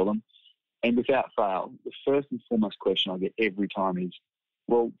so I tell them. And without fail, the first and foremost question I get every time is,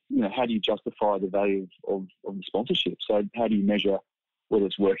 well, how do you justify the value of the sponsorship? So how do you measure whether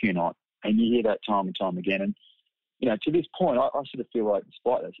it's working or not? And you hear that time and time again. And, to this point, I sort of feel like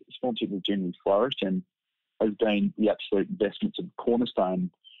despite that, sponsorship has generally flourished and has been the absolute investments of the cornerstone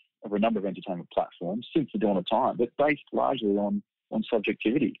of a number of entertainment platforms since the dawn of time, but based largely on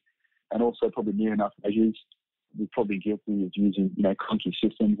subjectivity and also probably near enough measures. We're probably guilty of using, clunky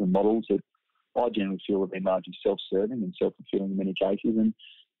systems and models that I generally feel have been largely self-serving and self-fulfilling in many cases. And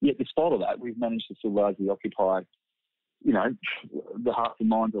yet, despite all that, we've managed to still largely occupy, the hearts and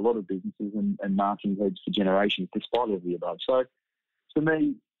minds of a lot of businesses and marketing heads for generations, despite all the above. So, for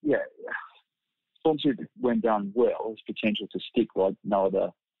me, sponsorship, when done well, has potential to stick like no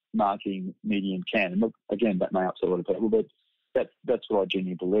other marketing medium can. And look, again, that may upset a lot of people, but that's what I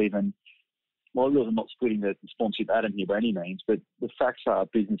genuinely believe. And while I realize I'm not splitting the sponsorship atom here by any means, but the facts are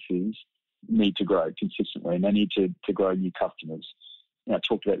businesses need to grow consistently and they need to grow new customers. I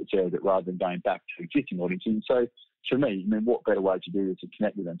talked about this earlier, that rather than going back to existing audiences. And so for me, what better way to do is to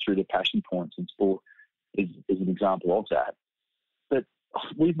connect with them through their passion points, and sport is an example of that. But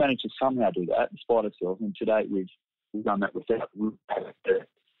we've managed to somehow do that despite ourselves, and to date we've done that without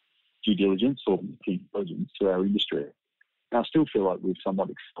due diligence or due diligence to our industry. And I still feel like we've somewhat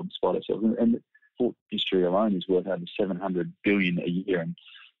excelled despite ourselves. And the sport industry alone is worth over $700 billion a year, and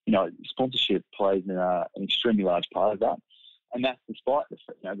sponsorship plays an extremely large part of that. And that's despite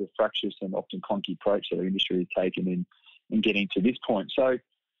the fractious and often clunky approach that our industry has taken in getting to this point. So,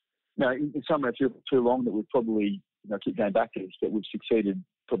 in some ways, I feel too long that we've probably, keep going back to this, that we've succeeded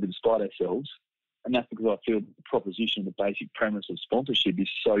probably despite ourselves. And that's because I feel the proposition, the basic premise of sponsorship is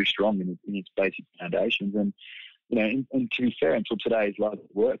so strong in its basic foundations. And, and to be fair, until today it's largely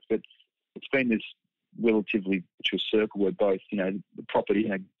worked, but it's been this relatively virtuous circle where both, the property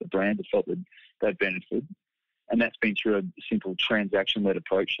and the brand have felt that they've benefited. And that's been through a simple transaction-led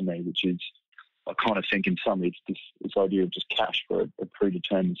approach to me, which is, I kind of think in some it's this idea of just cash for a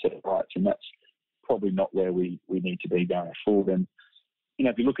predetermined set of rights. And that's probably not where we need to be going forward. And,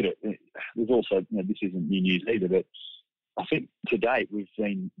 if you look at it, there's also, this isn't new news either, but I think to date we've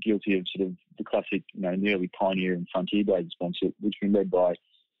been guilty of sort of the classic, in the early pioneer and frontier days of sponsorship, which has been led by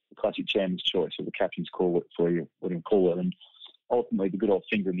the classic chairman's choice or the captain's call for you, what you call it. And ultimately the good old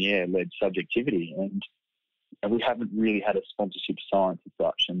finger in the air led subjectivity. And we haven't really had a sponsorship science as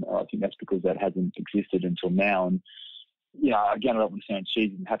such, and I think that's because that hasn't existed until now. And again, I don't want to sound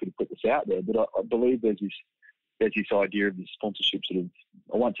cheesy. I'm happy to put this out there, but I believe there's this idea of this sponsorship sort of,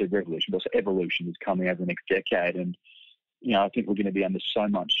 I won't say revolution, but evolution is coming over the next decade. And I think we're going to be under so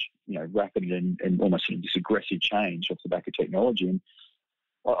much rapid and almost sort of this aggressive change off the back of technology. And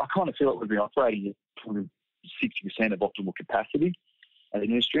I kind of feel like we've been operating at 60% of optimal capacity as an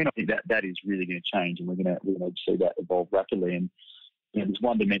industry, and I think that is really going to change, and we're going to see that evolve rapidly. And this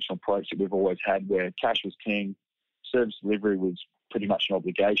one-dimensional approach that we've always had, where cash was king, service delivery was pretty much an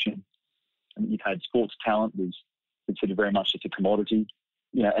obligation, and you've had sports talent was considered very much just a commodity.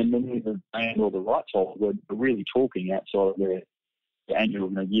 And then the brand or the rights holder were really talking outside of their annual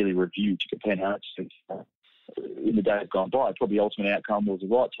yearly review to compare notes in the days gone by. Probably the ultimate outcome was the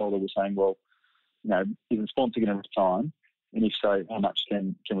rights holder was saying, well, is the sponsor going to resign? And if so, how much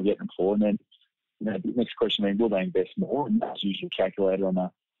can we get them for? And then, the next question then, will they invest more? And that's usually calculated on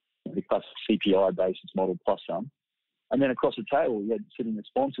the classic CPI basis model plus some. And then across the table, you had sitting the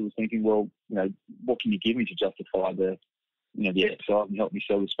sponsor was thinking, well, what can you give me to justify the exercise and help me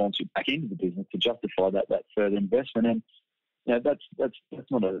sell the sponsor back into the business to justify that further investment? And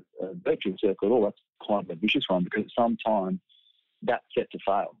that's not a virtuous circle at all. That's kind of a vicious one, because at some time that's set to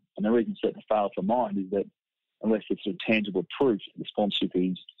fail. And the reason it's set to fail for mine is that unless there's sort of tangible proof that the sponsorship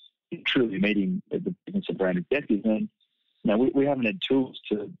is truly meeting the business and brand objectives, then we haven't had tools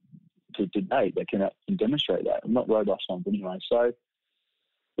to date that can demonstrate that. I'm not robust ones anyway. So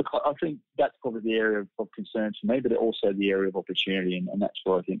look, I think that's probably the area of concern for me, but also the area of opportunity, and that's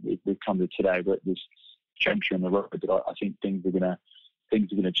where I think we've come to today. We're at this juncture in the road that I think things are going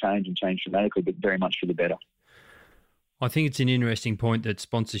to change dramatically, but very much for the better. I think it's an interesting point that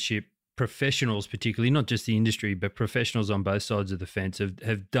sponsorship professionals, particularly, not just the industry, but professionals on both sides of the fence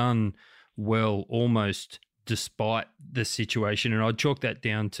have done well almost despite the situation. And I'd chalk that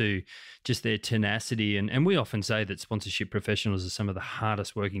down to just their tenacity. And we often say that sponsorship professionals are some of the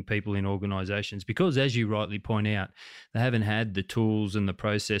hardest working people in organisations because, as you rightly point out, they haven't had the tools and the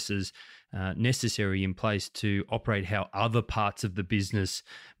processes necessary in place to operate how other parts of the business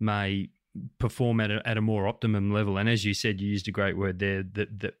may perform at a more optimum level. And as you said, you used a great word there,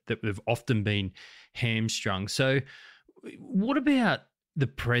 that they've often been hamstrung. So what about the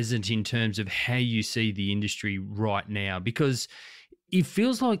present in terms of how you see the industry right now? Because it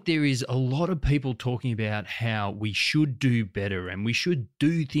feels like there is a lot of people talking about how we should do better and we should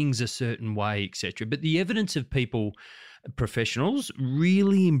do things a certain way, etc. But the evidence of people, professionals,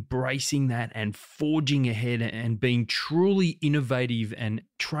 really embracing that and forging ahead and being truly innovative and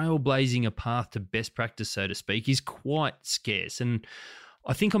trailblazing a path to best practice, so to speak, is quite scarce. And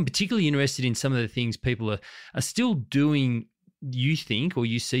I think I'm particularly interested in some of the things people are still doing, you think, or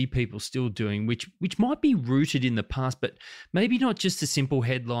you see people still doing, which might be rooted in the past, but maybe not just the simple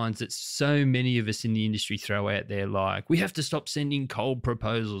headlines that so many of us in the industry throw out there, like we have to stop sending cold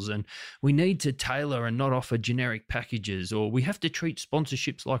proposals and we need to tailor and not offer generic packages, or we have to treat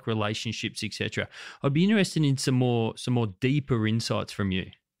sponsorships like relationships, etc. I'd be interested in some more deeper insights from you.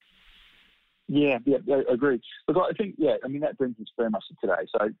 Yeah, I agree. Look, I think, that brings us very much to today.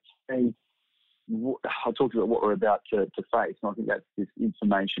 So I talked about what we're about to face, and I think that's this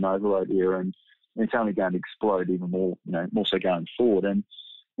information overload era, and it's only going to explode even more, more so going forward. And,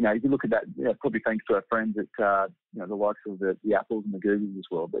 if you look at that, probably thanks to our friends at, the likes of the Apples and the Googles as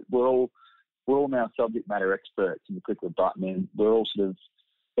well, but we're all now subject matter experts in the click of a button, and we're all sort of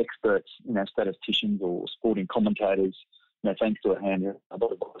experts, statisticians or sporting commentators, thanks to a hand of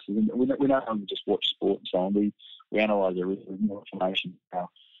devices. And we not only just watch sport and so on, we analyse everything with more information now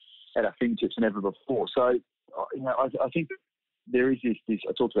at our fingertips than ever before. So, I think there is this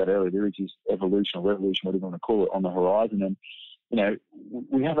I talked about earlier, there is this evolution or revolution, whatever you want to call it, on the horizon. And,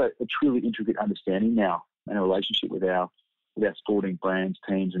 we have a truly intricate understanding now and a relationship with our sporting brands,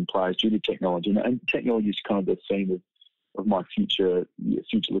 teams and players due to technology. And technology is kind of the theme of my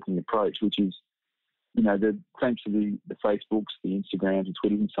future-looking approach, which is, thanks to the Facebooks, the Instagrams and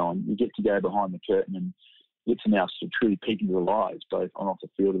Twitters and so on, you get to go behind the curtain and get to now sort of truly peek into the lives, both on off the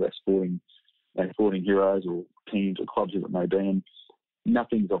field of our sporting heroes or teams or clubs as it may be, and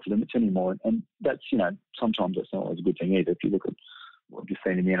nothing's off limits anymore. And that's, sometimes that's not always a good thing either if you look at what you've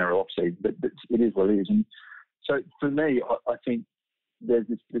seen in the NRL season, but it is what it is. And so for me, I think there's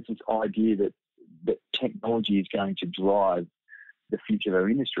this idea that technology is going to drive the future of our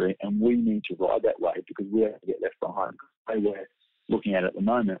industry, and we need to ride that wave because we have to get left behind. We're looking at it at the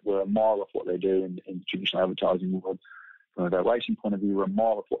moment, we're a mile off what they do in the traditional advertising world. From an evaluation point of view, we're a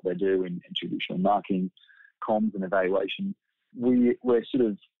mile off what they do in traditional marketing, comms and evaluation. We're sort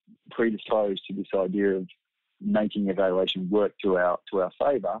of predisposed to this idea of making evaluation work to our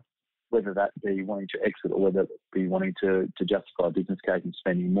favour, whether that be wanting to exit or whether it be wanting to justify a business case and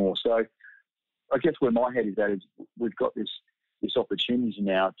spending more. So I guess where my head is at is we've got this opportunity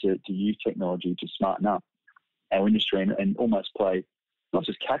now to use technology to smarten up our industry and almost play not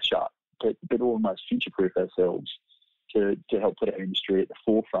just catch up, but almost future-proof ourselves to help put our industry at the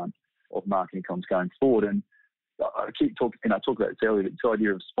forefront of marketing comms going forward. And I keep talking, I talked about this earlier, this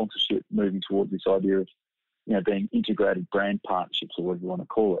idea of sponsorship moving towards this idea of, being integrated brand partnerships, or whatever you want to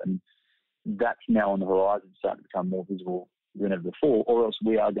call it. And that's now on the horizon, starting to become more visible than ever before, or else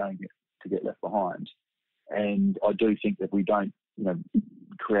we are going to get left behind. And I do think that we don't,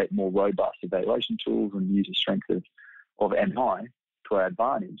 create more robust evaluation tools and use the strength of MI to our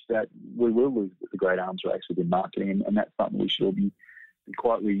advantage, that we will lose the great arms race within marketing, and that's something we should all be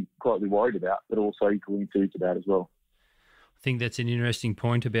quietly worried about, but also equally enthused about as well. I think that's an interesting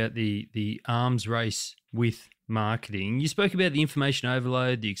point about the arms race with marketing. You spoke about the information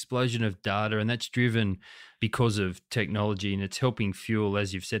overload, the explosion of data, and that's driven because of technology, and it's helping fuel,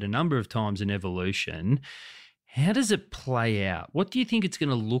 as you've said a number of times, an evolution. How does it play out? What do you think it's going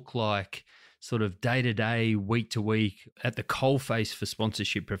to look like sort of day to day, week to week at the coalface for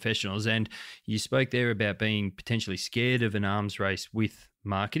sponsorship professionals? And you spoke there about being potentially scared of an arms race with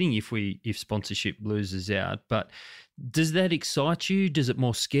marketing if sponsorship loses out. But does that excite you? Does it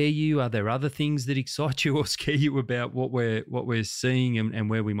more scare you? Are there other things that excite you or scare you about what we're seeing and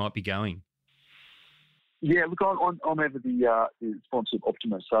where we might be going? Yeah, look, I'm ever the sponsorship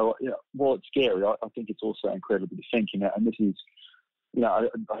optimist. So, while it's scary, I think it's also incredibly thinking. And this is, I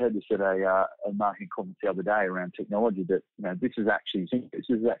heard this at a marketing conference the other day around technology, that, this is actually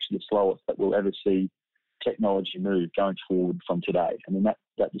the slowest that we'll ever see technology move going forward from today. I mean,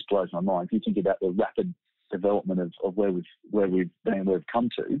 that just blows my mind. If you think about the rapid development of where we've come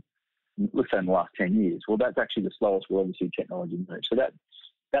to, let's say in the last 10 years, well, that's actually the slowest we'll ever see technology move. So that's,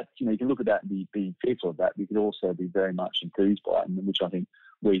 you can look at that and be fearful of that. We could also be very much enthused by it, which I think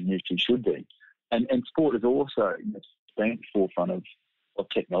we as an industry should be. And sport is also been at the forefront of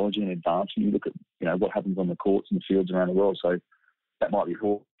technology and advancement. You look at what happens on the courts and the fields around the world. So that might be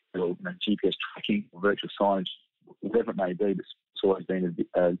GPS tracking or virtual signage, whatever it may be. But it's always been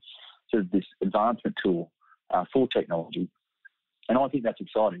sort of this advancement tool for technology, and I think that's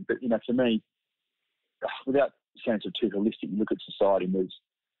exciting. But for me, without sounding too holistic, you look at society, and there's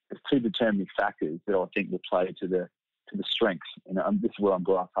two determining factors that I think will play to the strengths. And this is where I'm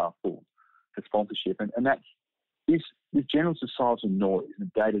glass half full for sponsorship, and that's this general societal noise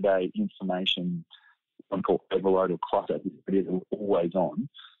and day-to-day information, one called overload or clutter, it is always on,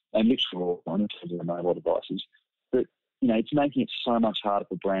 and literally on in terms of the mobile devices. But it's making it so much harder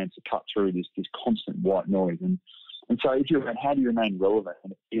for brands to cut through this constant white noise. And so how do you remain relevant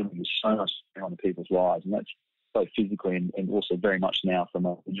and appealing with so much on people's lives? And that's both physically and also very much now from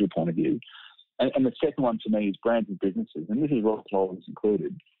a digital point of view. And the second one for me is brands and businesses, and this is Rob Collins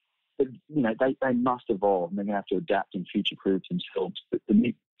included. But they must evolve, and they're going to have to adapt and future-proof themselves. But the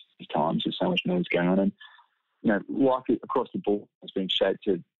next times there's so much noise going on, and life across the board has been shaped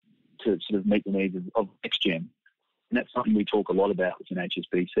to sort of meet the needs of next gen, and that's something we talk a lot about within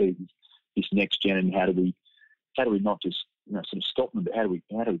HSBC. This next gen, and how do we not just sort of stop them, but how do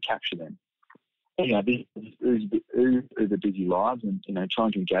we capture them? The busy lives, and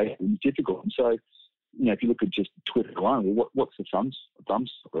trying to engage them is difficult. And so, if you look at just Twitter alone, well, what's the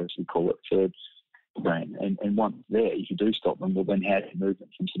thumbstopper, as we call it, for brand? And once there, if you do stop them, well, then how do you move them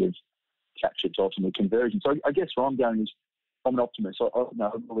from sort of capture to ultimate conversion? So I guess where I'm going is, I'm an optimist. I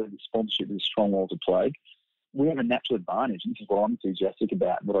believe that sponsorship is a strong role to play. We have a natural advantage, and this is what I'm enthusiastic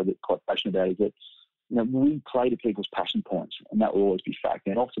about, and what I get quite passionate about, is that we play to people's passion points, and that will always be fact.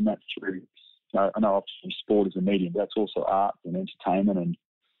 And often that's through, I know often sport is a medium, but that's also art and entertainment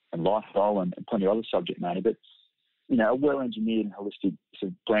and lifestyle and plenty of other subject matter. But a well-engineered and holistic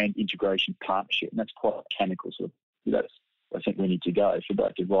sort of brand integration partnership, and that's quite mechanical. That's I think we need to go for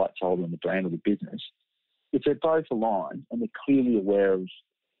both the rights holder and the brand or the business. If they're both aligned and they're clearly aware of,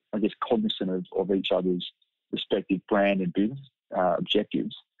 I guess, cognizant of each other's respective brand and business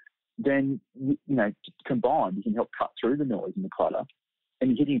objectives, then combined we can help cut through the noise and the clutter,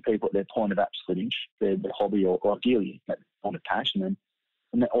 and hitting people at their point of absolute interest, their hobby, or ideally at point of passion.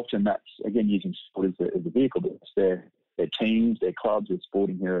 And often that's, again, using sport as a vehicle, but it's their teams, their clubs, their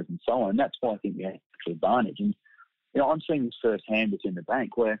sporting heroes, and so on. And that's why I think we have an advantage. And I'm seeing this firsthand within the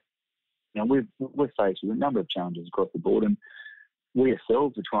bank, where we're faced with a number of challenges across the board, and we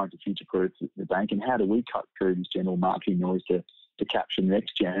ourselves are trying to future-proof the bank. And how do we cut through this general marketing noise to capture the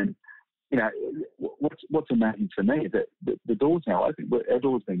next gen? What's amazing for me is that the door's now open. Our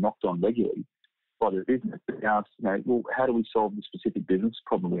door's being knocked on regularly by the business. But now, well, how do we solve the specific business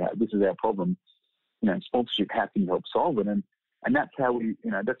problem we have? This is our problem. Sponsorship, how can you help solve it? And that's how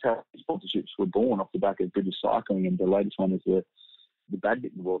that's how sponsorships were born off the back of British Cycling, and the latest one is the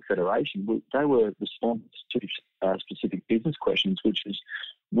Badminton World Federation. They were responses to specific business questions, which is,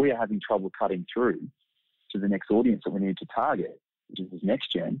 we are having trouble cutting through to the next audience that we need to target, which is this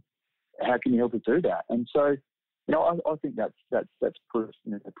next gen. How can you help us do that? And so I think that's proof,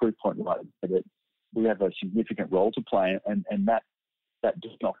 a proof point, right, that we have a significant role to play, and that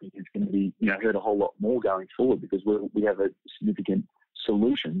door knocking is going to be heard a whole lot more going forward, because we have a significant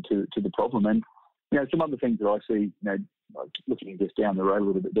solution to the problem. And some other things that I see, like looking just down the road a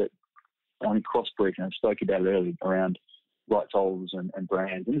little bit, that I mean, crossbreed, and I spoke about it earlier around rights holders and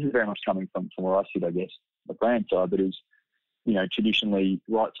brands. And this is very much coming from where I sit, I guess, the brand side, but is, traditionally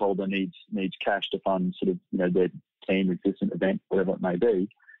rights holder needs cash to fund sort of, their team, existent event, whatever it may be.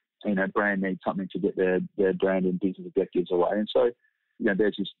 Brand needs something to get their brand and business objectives away. And so,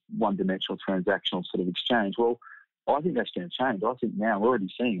 there's this one-dimensional transactional sort of exchange. Well, I think that's going to change. I think now we're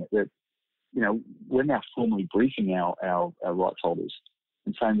already seeing it that, we're now formally briefing our rights holders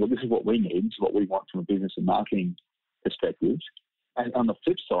and saying, well, this is what we need, this is what we want from a business and marketing perspective. And on the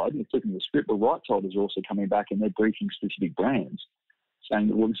flip side, you're flipping the script, the rights holders are also coming back and they're briefing specific brands,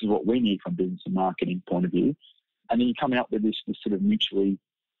 saying, well, this is what we need from a business and marketing point of view. And then you're coming up with this sort of mutually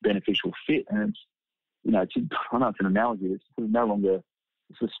beneficial fit. And it's, I know it's an analogy, it's no longer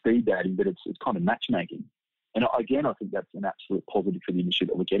sort of speed dating, but it's kind of matchmaking. And again, I think that's an absolute positive for the industry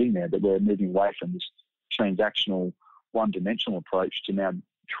that we're getting there, that we're moving away from this transactional, one-dimensional approach to now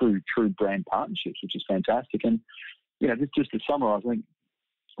true brand partnerships, which is fantastic. And, just to summarise, I think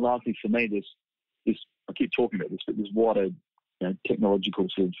largely for me, this I keep talking about this, but this wider, technological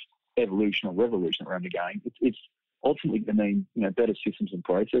sort of evolution or revolution around the game, it's ultimately going to mean, better systems and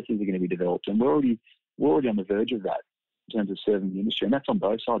processes are going to be developed. And we're already on the verge of that in terms of serving the industry. And that's on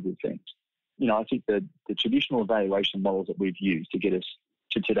both sides of things. I think the traditional evaluation models that we've used to get us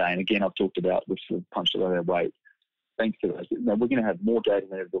to today, and again, I've talked about, we've sort of punched above our weight, thanks to those. We're going to have more data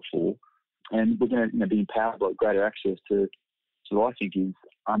than ever before, and we're going to be empowered by greater access to what I think is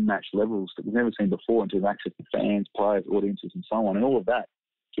unmatched levels that we've never seen before in terms of access to fans, players, audiences, and so on. And all of that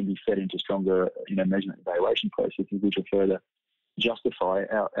can be fed into stronger, measurement and evaluation processes, which will further justify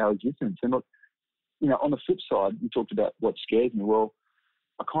our existence. And look, on the flip side, you talked about what scares me. Well,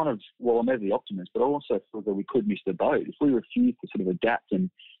 I'm ever the optimist, but I also feel that we could miss the boat. If we refuse to sort of adapt and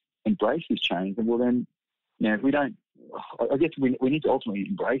embrace this change, then if we don't, I guess we need to ultimately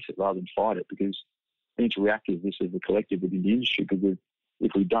embrace it rather than fight it, because we need to react to this as a collective within the industry, because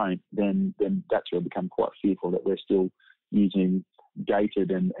if we don't, then that's where I become quite fearful that we're still using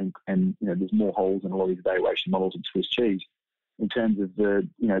dated and there's more holes in all these evaluation models and Swiss cheese in terms of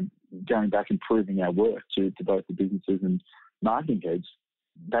going back and proving our worth to both the businesses and marketing heads.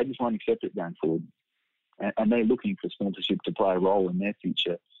 They just won't accept it going forward. And they're looking for sponsorship to play a role in their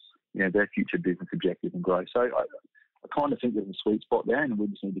future, their future business objectives and growth. So I kind of think there's a sweet spot there, and we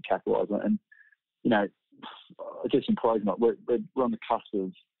just need to capitalise on it. And, I guess in closing, we're on the cusp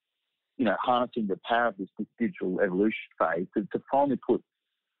of, harnessing the power of this digital evolution phase to finally put,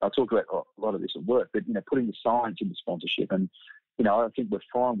 I talk about a lot of this at work, but, putting the science into sponsorship. And, I think we're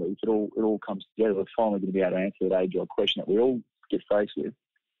finally, if it all comes together, we're finally going to be able to answer that age-old question that we all get faced with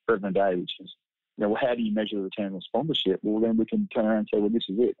every day, which is, how do you measure the return on sponsorship? Well, then we can turn around and say, well, this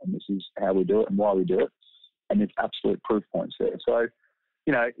is it, and this is how we do it and why we do it, and there's absolute proof points there. So,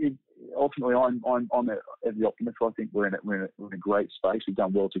 ultimately, I'm the optimist. I think we're in a great space. We've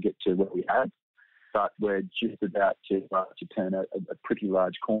done well to get to where we have, but we're just about to turn a pretty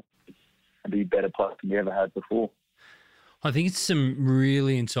large corner and be a better place than we ever had before. I think it's some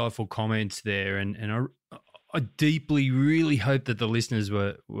really insightful comments there, and I deeply really hope that the listeners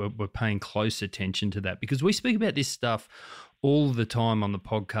were paying close attention to that, because we speak about this stuff all the time on the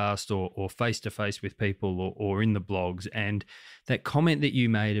podcast or face-to-face with people or in the blogs. And that comment that you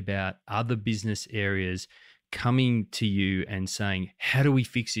made about other business areas coming to you and saying, how do we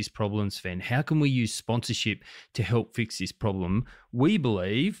fix this problem, Sven? How can we use sponsorship to help fix this problem? We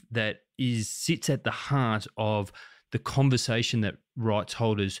believe that sits at the heart of the conversation that rights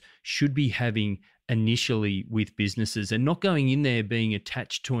holders should be having initially with businesses, and not going in there being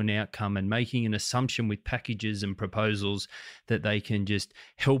attached to an outcome and making an assumption with packages and proposals that they can just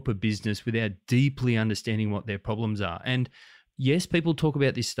help a business without deeply understanding what their problems are. And yes, people talk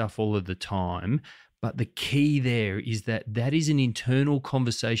about this stuff all of the time, but the key there is that is an internal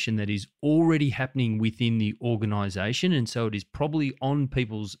conversation that is already happening within the organization. And so it is probably on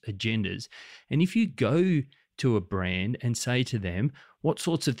people's agendas. And if you go to a brand and say to them, what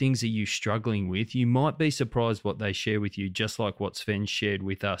sorts of things are you struggling with? You might be surprised what they share with you, just like what Sven shared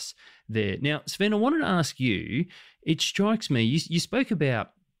with us there. Now, Sven, I wanted to ask you, it strikes me, you spoke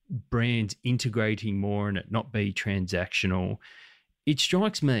about brands integrating more and it not be transactional. It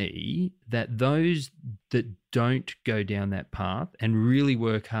strikes me that those that don't go down that path and really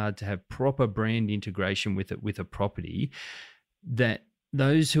work hard to have proper brand integration with a property, that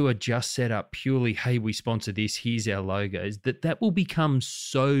those who are just set up purely, hey, we sponsor this, here's our logos, that will become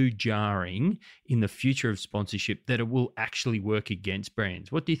so jarring in the future of sponsorship that it will actually work against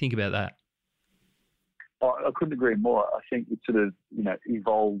brands. What do you think about that? I couldn't agree more. I think it sort of,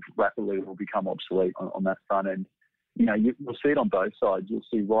 evolve rapidly, will become obsolete on that front end. You'll see it on both sides. You'll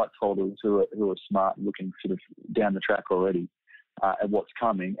see rights holders who are smart, looking sort of down the track already at what's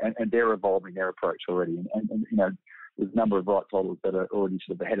coming, and they're evolving their approach already. And there's a number of rights holders that are already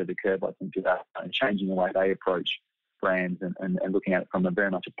sort of ahead of the curve, I think, to that, and changing the way they approach brands and looking at it from a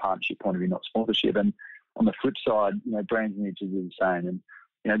very much a partnership point of view, not sponsorship. And on the flip side, brands need to do the same.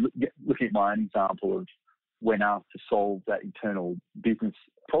 And looking at my own example of when asked to solve that internal business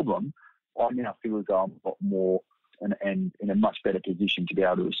problem, I now feel as though I'm a lot more and in a much better position to be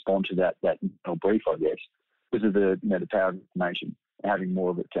able to respond to that internal brief, I guess, because of the power of information and having more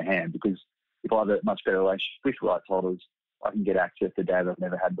of it to hand. Because if I have a much better relationship with rights holders, I can get access to data I've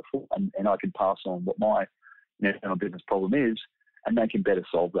never had before, and I can pass on what my internal business problem is, and they can better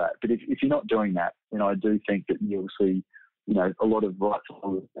solve that. But if you're not doing that, then I do think that you'll see a lot of rights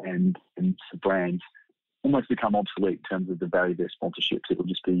holders and brands almost become obsolete in terms of the value of their sponsorships.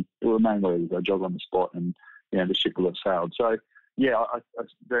 It'll remain where it is. They'll jog on the spot, and the ship will have sailed. So yeah,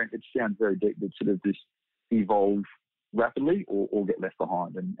 it sounds very deep, but sort of this evolve rapidly or get left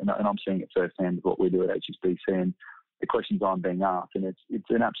behind, and I'm seeing it firsthand with what we do at HSBC and the questions I'm being asked, and it's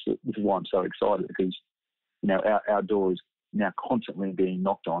an absolute. This is why I'm so excited, because our door is now constantly being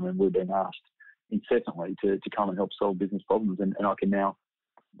knocked on, and we're being asked incessantly to come and help solve business problems, and I can now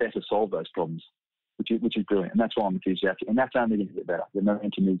better solve those problems, which is brilliant, and that's why I'm enthusiastic, and that's only going to get better. The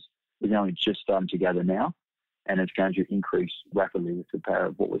momentum is only just starting to gather now, and it's going to increase rapidly with the power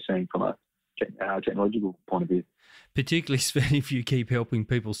of what we're seeing from a technological point of view. Particularly, Sven, if you keep helping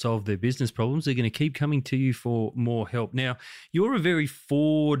people solve their business problems, they're going to keep coming to you for more help. Now, you're a very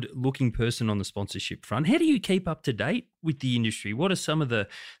forward-looking person on the sponsorship front. How do you keep up to date with the industry? What are some of the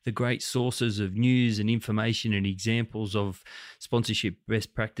great sources of news and information and examples of sponsorship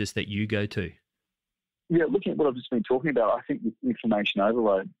best practice that you go to? Yeah, looking at what I've just been talking about, I think with information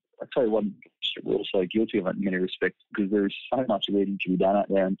overload, I tell you what, we're also guilty of it in many respects, because there is so much reading to be done out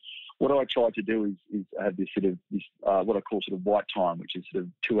there. And what I try to do is have this sort of what I call sort of white time, which is sort of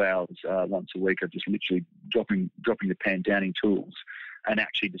 2 hours once a week of just literally dropping the pen, downing tools, and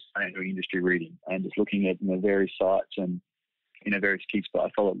actually just doing industry reading and just looking at various sites and various key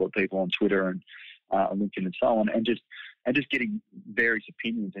spots. I follow a lot of people on Twitter and LinkedIn and so on, and just getting various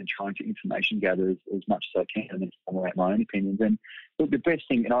opinions and trying to information gather as much as I can, and then formulate my own opinions. And look, the best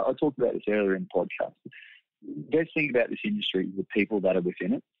thing, and I talked about this earlier in the podcast, the best thing about this industry is the people that are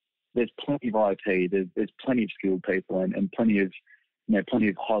within it. There's plenty of IP, there's plenty of skilled people, and plenty of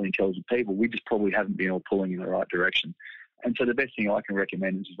highly intelligent people. We just probably haven't been all pulling in the right direction. And so the best thing I can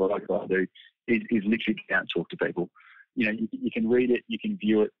recommend, which is what I try to do, is literally get out and talk to people. You can read it, you can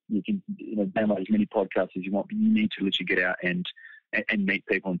view it, you can download as many podcasts as you want, but you need to literally get out and meet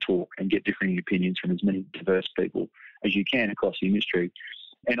people and talk and get differing opinions from as many diverse people as you can across the industry.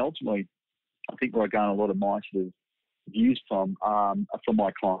 And ultimately, I think where I garner a lot of my sort of views from are from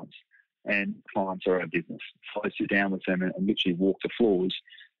my clients, and clients are our business. So I sit down with them and literally walk the floors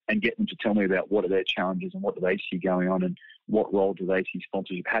and get them to tell me about what are their challenges and what do they see going on and what role do they see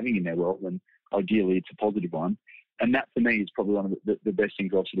sponsorship having in their world, and ideally it's a positive one. And that, for me, is probably one of the best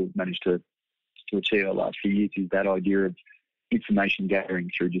things I've sort of managed to achieve over the last few years, is that idea of information gathering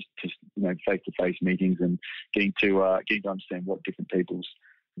through just face-to-face meetings and getting to understand what different people's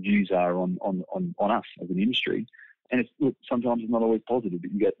views are on us as an industry. And sometimes it's not always positive,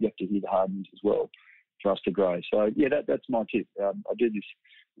 but you have to hear the hard news as well for us to grow. So yeah, that's my tip. I do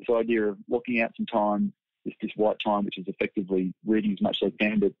this idea of locking out some time, this white time, which is effectively reading as much as I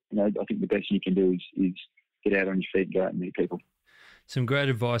can. But I think the best you can do is get out on your feet and go out and meet people. Some great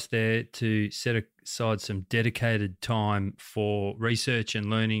advice there to set aside some dedicated time for research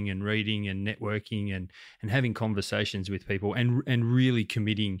and learning and reading and networking and having conversations with people and really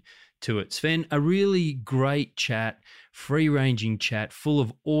committing to it. Sven, a really great chat, free-ranging chat, full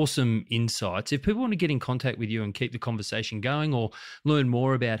of awesome insights. If people want to get in contact with you and keep the conversation going or learn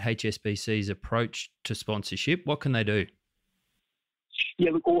more about HSBC's approach to sponsorship, what can they do?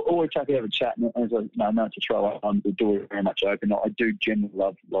 Yeah, look, always happy to have a chat. And as I know, to throw on, the door is very much open. I do generally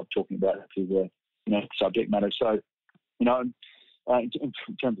love talking about it as a subject matter. So, in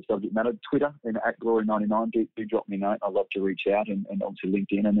terms of subject matter, Twitter and @Glory99, do drop me a note. I love to reach out, and obviously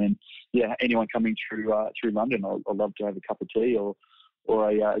LinkedIn. And then, yeah, anyone coming through London, I'd love to have a cup of tea or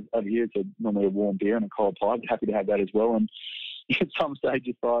over here it's normally a warm beer and a cold pie. But happy to have that as well. And at some stage,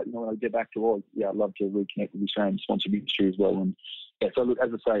 if when I get back to Oz, I'd love to reconnect with the Australian sponsorship industry as well, and Yeah, so look, as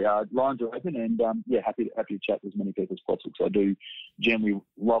I say, lines are open, and happy to chat with as many people as possible. So I do generally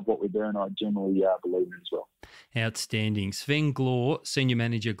love what we're doing. I generally believe in it as well. Outstanding. Sven Glor, Senior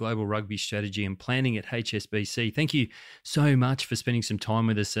Manager, Global Rugby Strategy and Planning at HSBC. Thank you so much for spending some time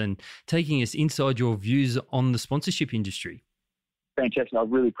with us and taking us inside your views on the sponsorship industry. Fantastic. I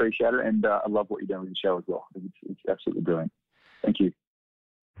really appreciate it, and I love what you're doing with the show as well. It's absolutely brilliant. Thank you.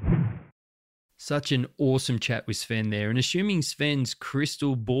 Such an awesome chat with Sven there. And assuming Sven's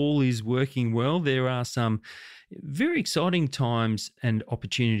crystal ball is working well, there are some very exciting times and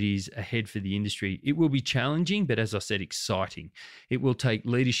opportunities ahead for the industry. It will be challenging, but as I said, exciting. It will take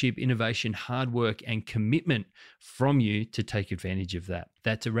leadership, innovation, hard work, and commitment from you to take advantage of that.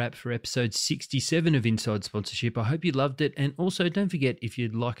 That's a wrap for episode 67 of Inside Sponsorship. I hope you loved it. And also don't forget, if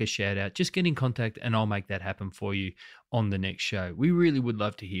you'd like a shout out, just get in contact and I'll make that happen for you on the next show. We really would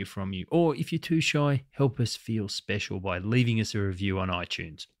love to hear from you. Or if you're too shy, help us feel special by leaving us a review on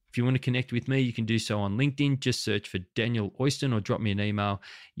iTunes. If you want to connect with me, you can do so on LinkedIn. Just search for Daniel Oyston or drop me an email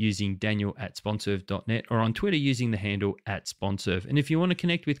using daniel@sponserve.net or on Twitter using the handle @sponserve. And if you want to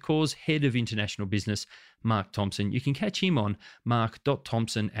connect with CORE's Head of International Business, Mark Thompson, you can catch him on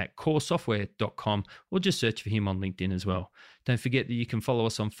mark.thompson@coresoftware.com or just search for him on LinkedIn as well. Don't forget that you can follow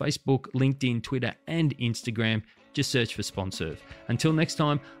us on Facebook, LinkedIn, Twitter, and Instagram. Just search for Sponserve. Until next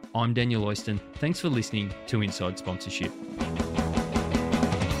time, I'm Daniel Oyston. Thanks for listening to Inside Sponsorship.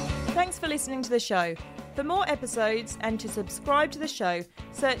 Thanks for listening to the show. For more episodes and to subscribe to the show,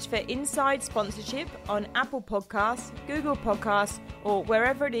 search for Inside Sponsorship on Apple Podcasts, Google Podcasts, or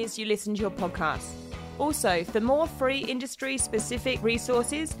wherever it is you listen to your podcasts. Also, for more free industry-specific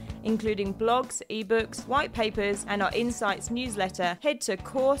resources, including blogs, ebooks, white papers, and our Insights newsletter, head to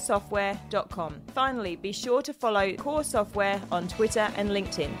coresoftware.com. Finally, be sure to follow Core Software on Twitter and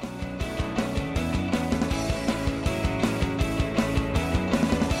LinkedIn.